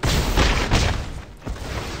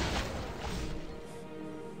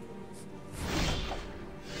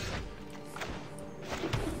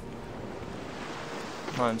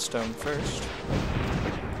 Mind Stone first.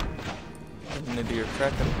 Nidir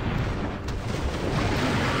Kraken.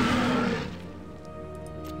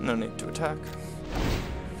 No need to attack.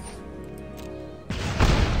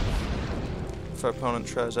 If our opponent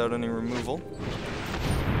tries out any removal,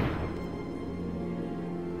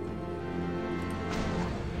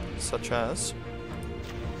 such as,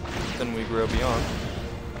 then we grow beyond.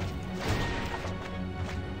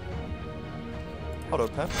 Auto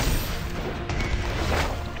Pet.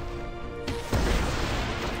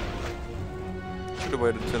 Should have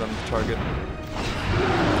waited for them to target.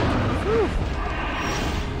 Whew.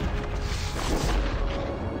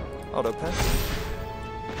 Auto Pet.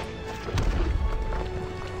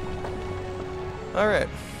 Alright.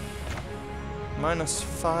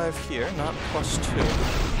 -5 here, not +2.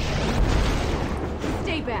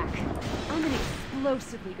 Stay back. I'm an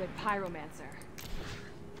explosively good pyromancer.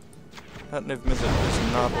 That Niv-Mizzet is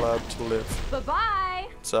not allowed to live. Bye-bye!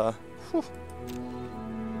 It's, whew,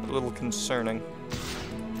 a little concerning.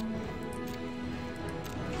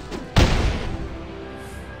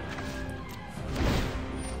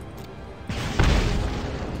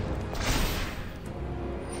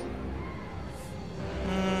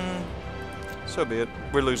 So be it.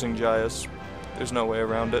 We're losing Jayas. There's no way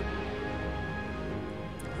around it.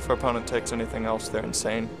 If our opponent takes anything else, they're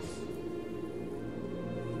insane.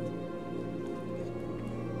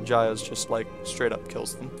 Jayas just, like, straight up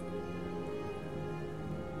kills them.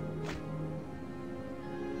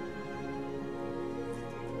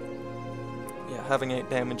 Yeah, having 8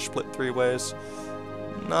 damage split 3 ways,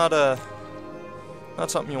 not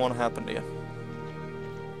something you want to happen to you.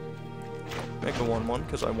 Make a 1/1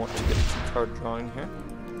 because I want to get a 2-card drawing here.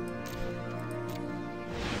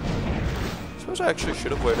 Suppose I actually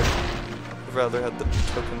should have waited. I'd rather had the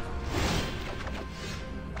token.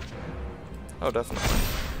 Oh, definitely.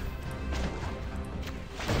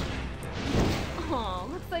 Oh,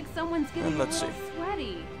 looks like someone's getting And a let's little see.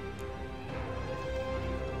 sweaty.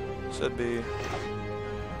 So it'd be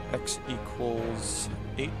x equals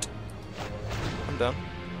 8. I'm done.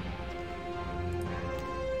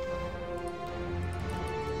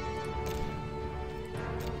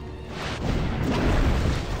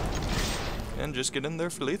 And just get in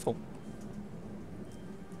there for lethal.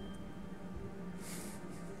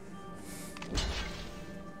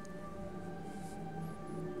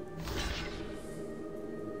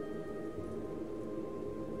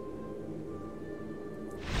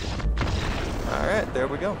 Alright, there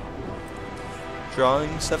we go.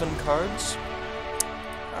 Drawing 7 cards.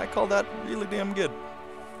 I call that really damn good.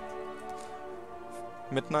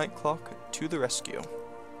 Midnight Clock to the rescue.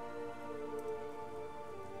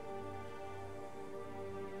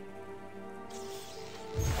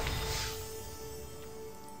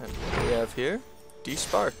 And what do we have here?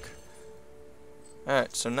 D-Spark.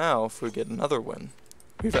 Alright, so now if we get another win,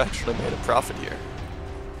 we've actually made a profit here.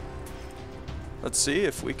 Let's see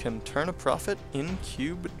if we can turn a profit in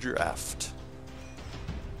Cube Draft.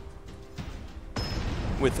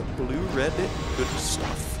 With blue-red good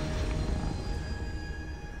stuff.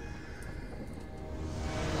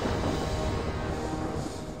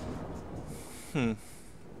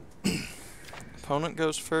 Opponent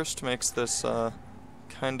goes first, makes this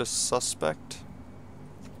kinda suspect.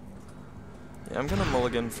 Yeah, I'm gonna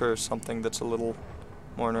mulligan for something that's a little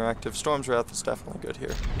more interactive. Storm's Wrath is definitely good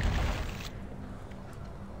here.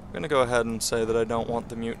 I'm gonna go ahead and say that I don't want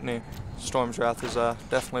the Mutiny. Storm's Wrath is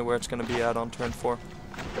definitely where it's gonna be at on turn 4.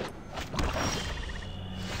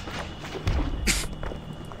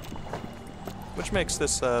 Which makes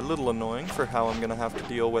this a little annoying for how I'm gonna have to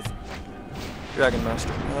deal with Dragon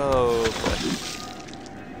Master. Oh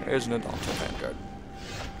boy. There's an Adalto Vanguard.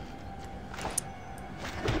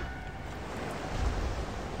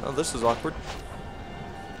 Oh, this is awkward.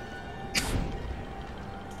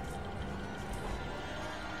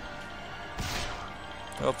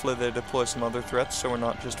 Hopefully they deploy some other threats so we're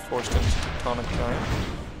not just forced into Tectonic Giant.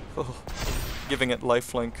 Oh, giving it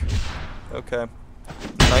lifelink. Okay.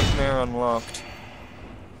 Nightmare unlocked.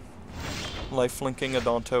 Lifelinking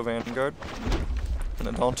Adalto Vanguard. An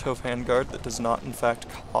Adalto Vanguard that does not in fact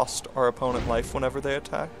cost our opponent life whenever they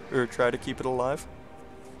attack, or try to keep it alive.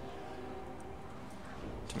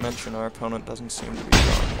 To mention, our opponent doesn't seem to be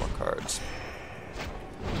drawing more cards.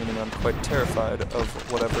 Meaning I'm quite terrified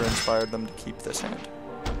of whatever inspired them to keep this hand.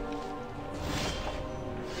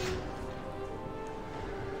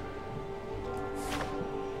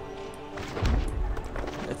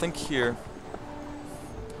 I think here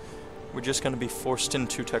we're just going to be forced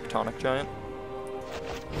into Tectonic Giant.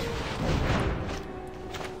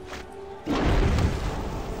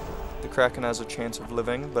 The Kraken has a chance of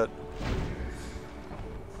living, but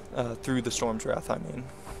through the Storm's Wrath, I mean.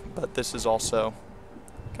 But this is also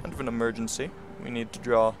kind of an emergency. We need to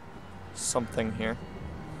draw something here.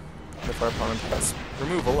 If our opponent has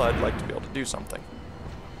removal, I'd like to be able to do something.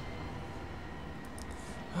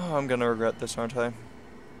 Oh, I'm gonna regret this, aren't I?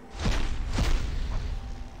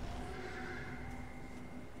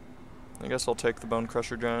 I guess I'll take the Bone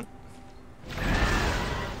Crusher Giant.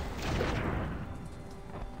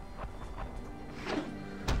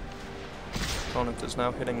 Opponent is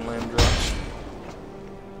now hitting land drops.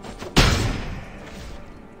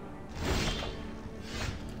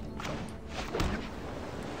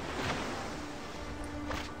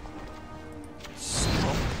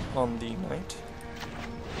 Stomp on the knight.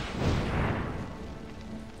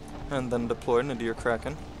 And then deploy Nadir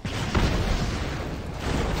Kraken.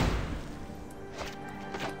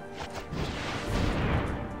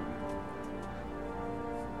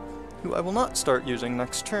 Who I will not start using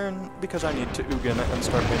next turn because I need to Ugin it and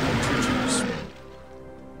start making 2/2s.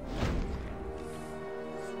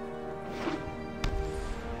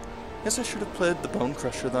 Guess I should have played the Bone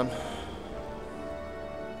Crusher then.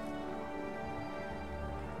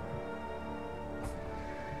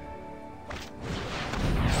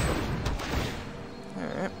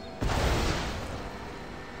 Alright.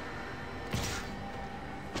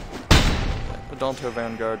 Adalto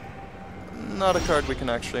Vanguard. Not a card we can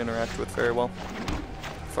actually interact with very well.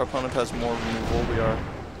 If our opponent has more removal, we are,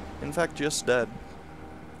 in fact, just dead.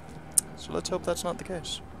 So let's hope that's not the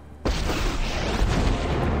case. Do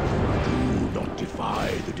not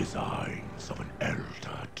defy the designs of an elder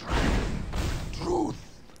dragon. Truth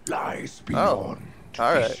lies beyond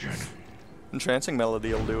alright. vision. Entrancing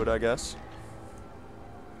Melody will do it, I guess.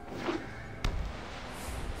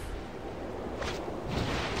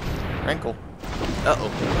 Rankle.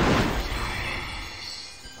 Uh-oh.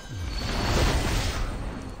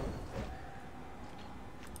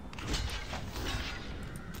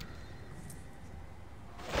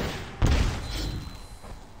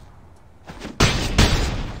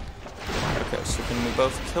 Okay, so can we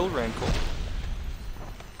both kill Rankle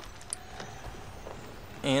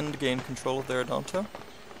and gain control of their Odonto?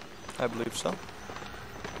 I believe so.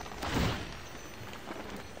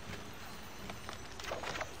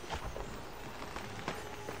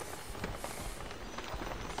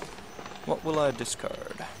 What will I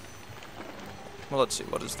discard? Well, let's see,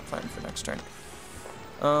 what is the plan for next turn?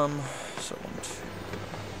 So 1, 2.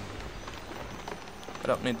 I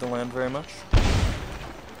don't need the land very much.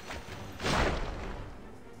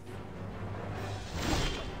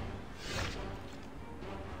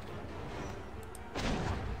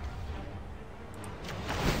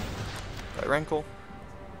 By Rankle.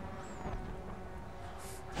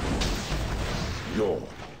 Your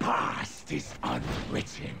past is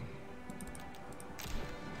unwritten.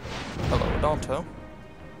 Hello, Odonto.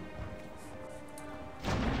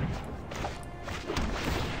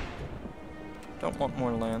 Don't want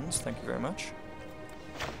more lands, thank you very much.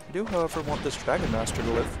 I do, however, want this Dragon Master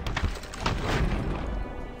to live.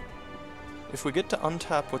 If we get to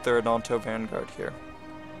untap with their Odonto Vanguard here,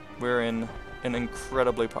 we're in an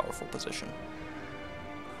incredibly powerful position.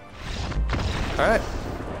 Alright,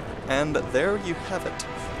 and there you have it.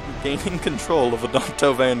 Gaining control of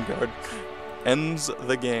Odonto Vanguard ends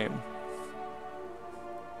the game.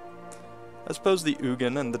 I suppose the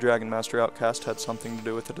Ugin and the Dragon Master Outcast had something to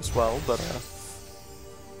do with it as well, but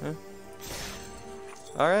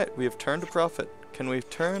Alright, we have turned a profit. Can we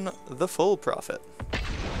turn the full profit?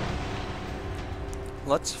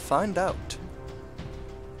 Let's find out.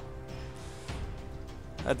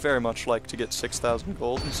 I'd very much like to get 6,000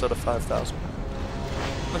 gold instead of 5,000.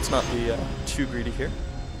 Let's not be too greedy here.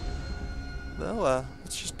 Though,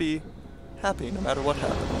 let's just be happy no matter what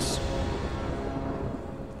happens.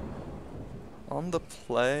 On the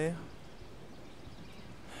play,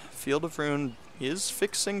 Field of Ruin is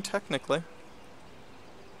fixing technically,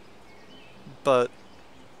 but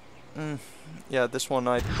yeah, this one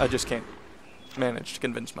I just can't manage to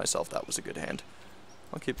convince myself that was a good hand.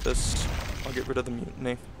 I'll keep this. I'll get rid of the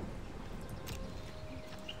Mutiny.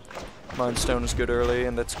 Mind Stone is good early,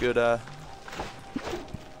 and that's good at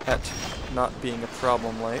not being a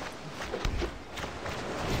problem late.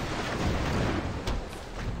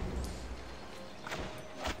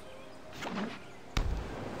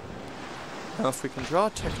 Now if we can draw I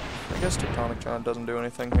guess Tectonic Giant doesn't do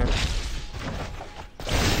anything here.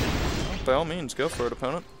 By all means, go for it,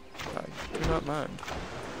 opponent. I do not mind.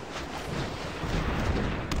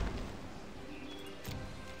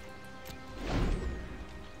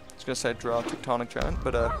 I was gonna say draw Tectonic Giant,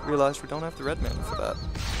 but realized we don't have the red mana for that.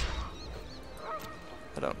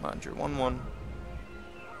 I don't mind your 1/1.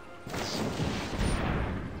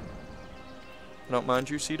 I don't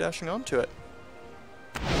mind you C-dashing onto it.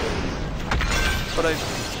 But I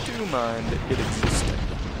do mind it existing.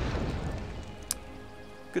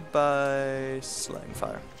 Goodbye, Slaying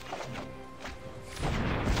Fire.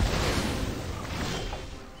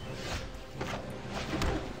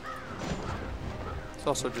 Let's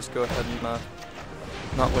also just go ahead and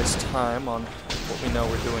not waste time on what we know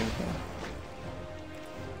we're doing here.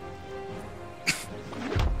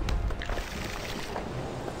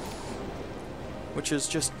 Which is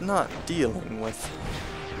just not dealing with,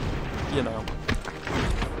 you know,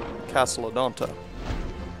 Castle Odonto.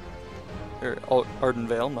 Or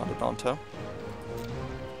Ardenvale, not Odonto.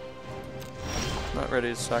 Not ready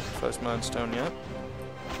to sacrifice Mind Stone yet.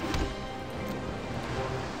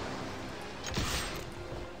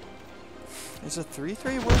 Is a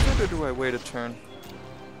 3/3 worth it, or do I wait a turn?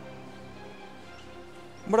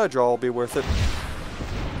 What I draw will be worth it.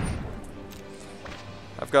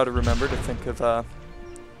 I've got to remember to think of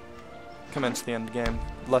commence the end game.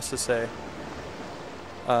 Less as a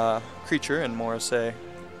creature and more as a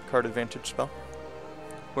card advantage spell,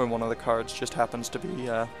 where one of the cards just happens to be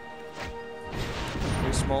a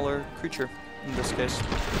smaller creature in this case.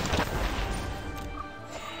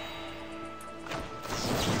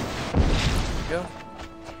 There we go.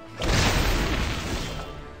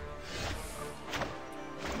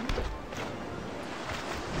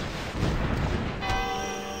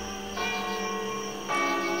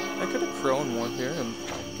 I could have Crone War here and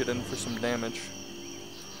get in for some damage.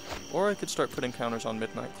 Or I could start putting counters on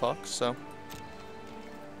Midnight Clock, so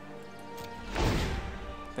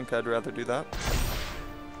I think I'd rather do that.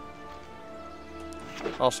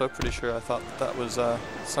 Also, pretty sure I thought that was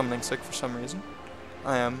summoning sick for some reason.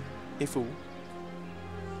 I am a fool.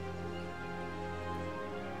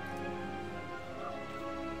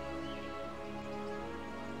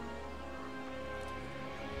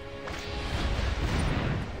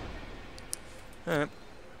 Alright.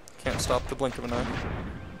 Can't stop the blink of an eye.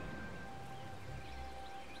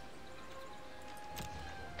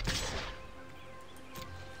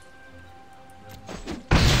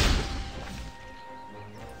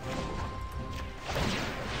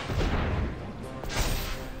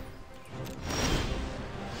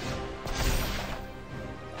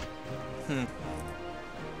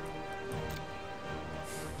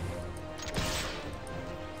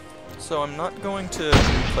 So I'm not going to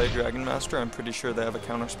play Dragon Master. I'm pretty sure they have a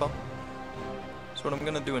counterspell. So what I'm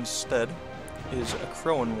going to do instead is a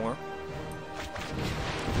Crowan War,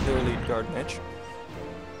 their lead guard mage,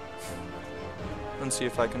 and see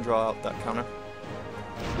if I can draw out that counter.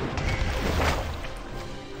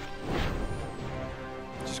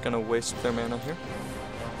 Just going to waste their mana here.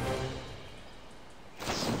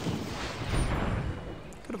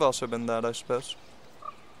 Could have also been that, I suppose.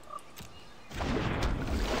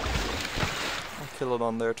 Kill it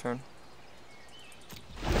on their turn.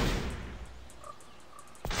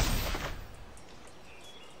 I'm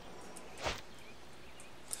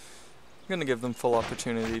gonna give them full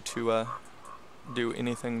opportunity to do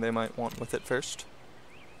anything they might want with it first.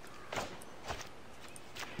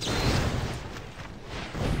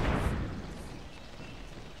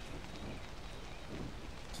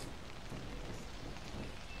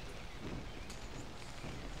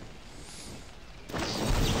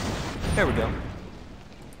 There we go.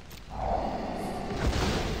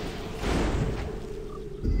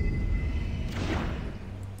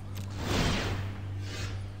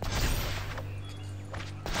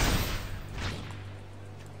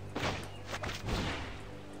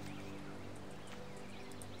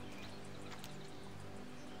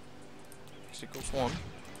 Equals 1.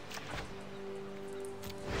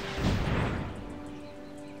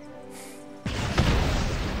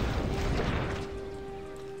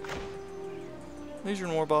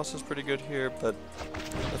 Legion War Boss is pretty good here, but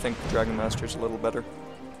I think Dragon Master's a little better.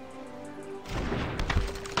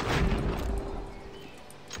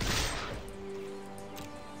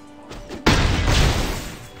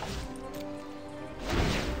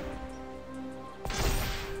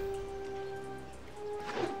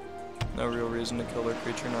 No real reason to kill their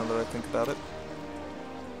creature now that I think about it.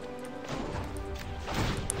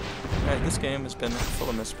 Alright, this game has been full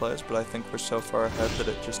of misplays, but I think we're so far ahead that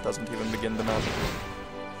it just doesn't even begin to matter.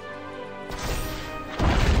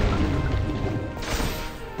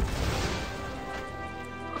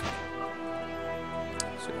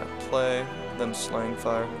 So we got play, then Slaying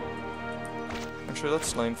Fire. Actually, let's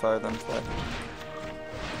Slaying Fire, then play.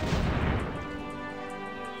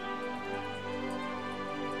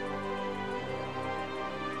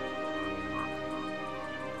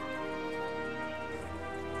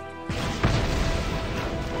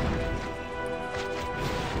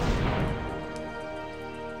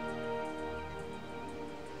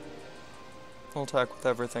 We'll attack with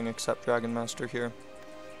everything except Dragon Master here.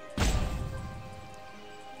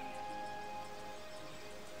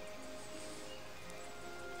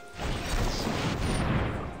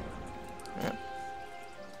 Yeah.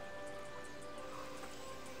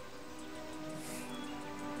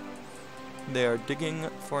 They are digging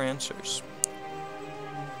for answers.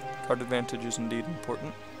 Card advantage is indeed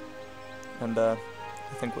important, and I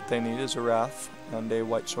think what they need is a Wrath and a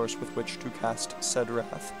white source with which to cast said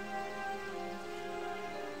Wrath.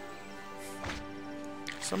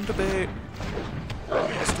 Some debate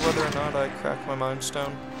as to whether or not I crack my Mind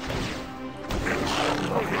Stone.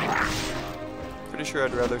 Pretty sure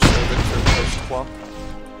I'd rather save it for post-flop.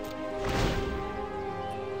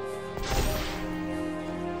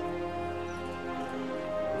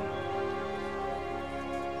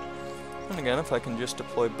 And again, if I can just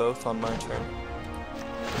deploy both on my turn.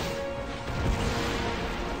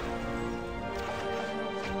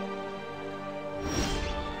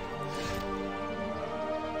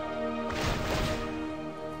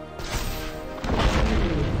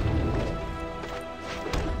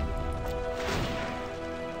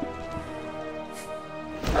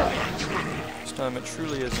 It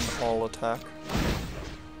truly is an all attack.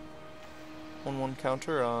 1/1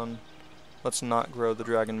 counter on. Let's not grow the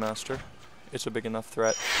Dragon Master. It's a big enough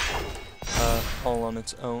threat, all on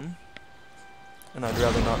its own. And I'd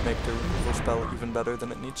rather not make the removal spell even better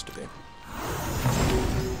than it needs to be.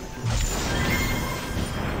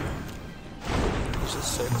 This is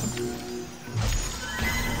 6.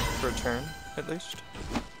 For a turn, at least.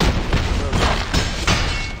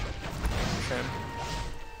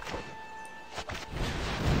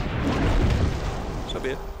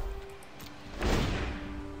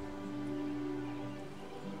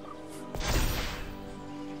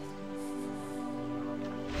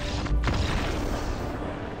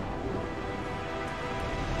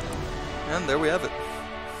 And there we have it.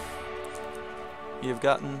 You've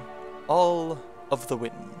gotten all of the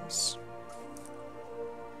wins.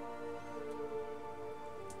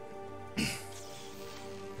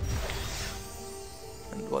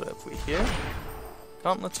 And what have we here?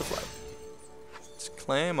 Gauntlets of Light. Let's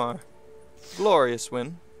claim our glorious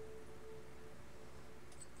win.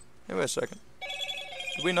 Hey, wait a second.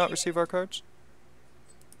 Did we not receive our cards?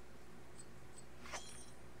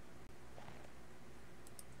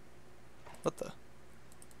 What the?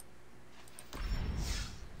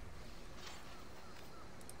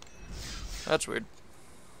 That's weird.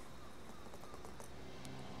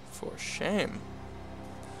 For shame.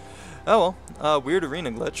 Oh well, weird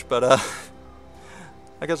arena glitch, but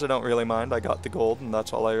I guess I don't really mind. I got the gold, and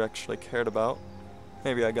that's all I actually cared about.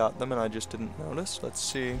 Maybe I got them and I just didn't notice. Let's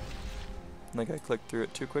see. I think I clicked through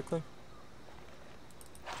it too quickly.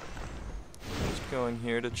 Just going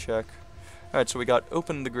here to check. Alright, so we got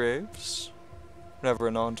Open the Graves. Whenever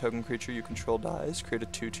a non-token creature you control dies, create a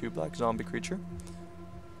 2/2 black zombie creature.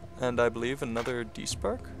 And I believe another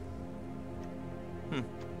D-Spark?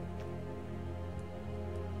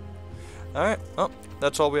 Alright, well,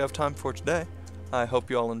 that's all we have time for today. I hope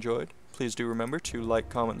you all enjoyed. Please do remember to like,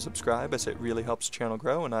 comment, and subscribe, as it really helps the channel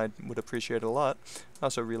grow, and I would appreciate it a lot. I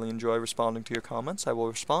also really enjoy responding to your comments. I will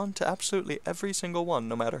respond to absolutely every single one,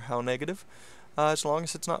 no matter how negative, as long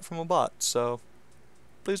as it's not from a bot, so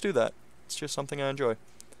please do that. It's just something I enjoy.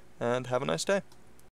 And have a nice day.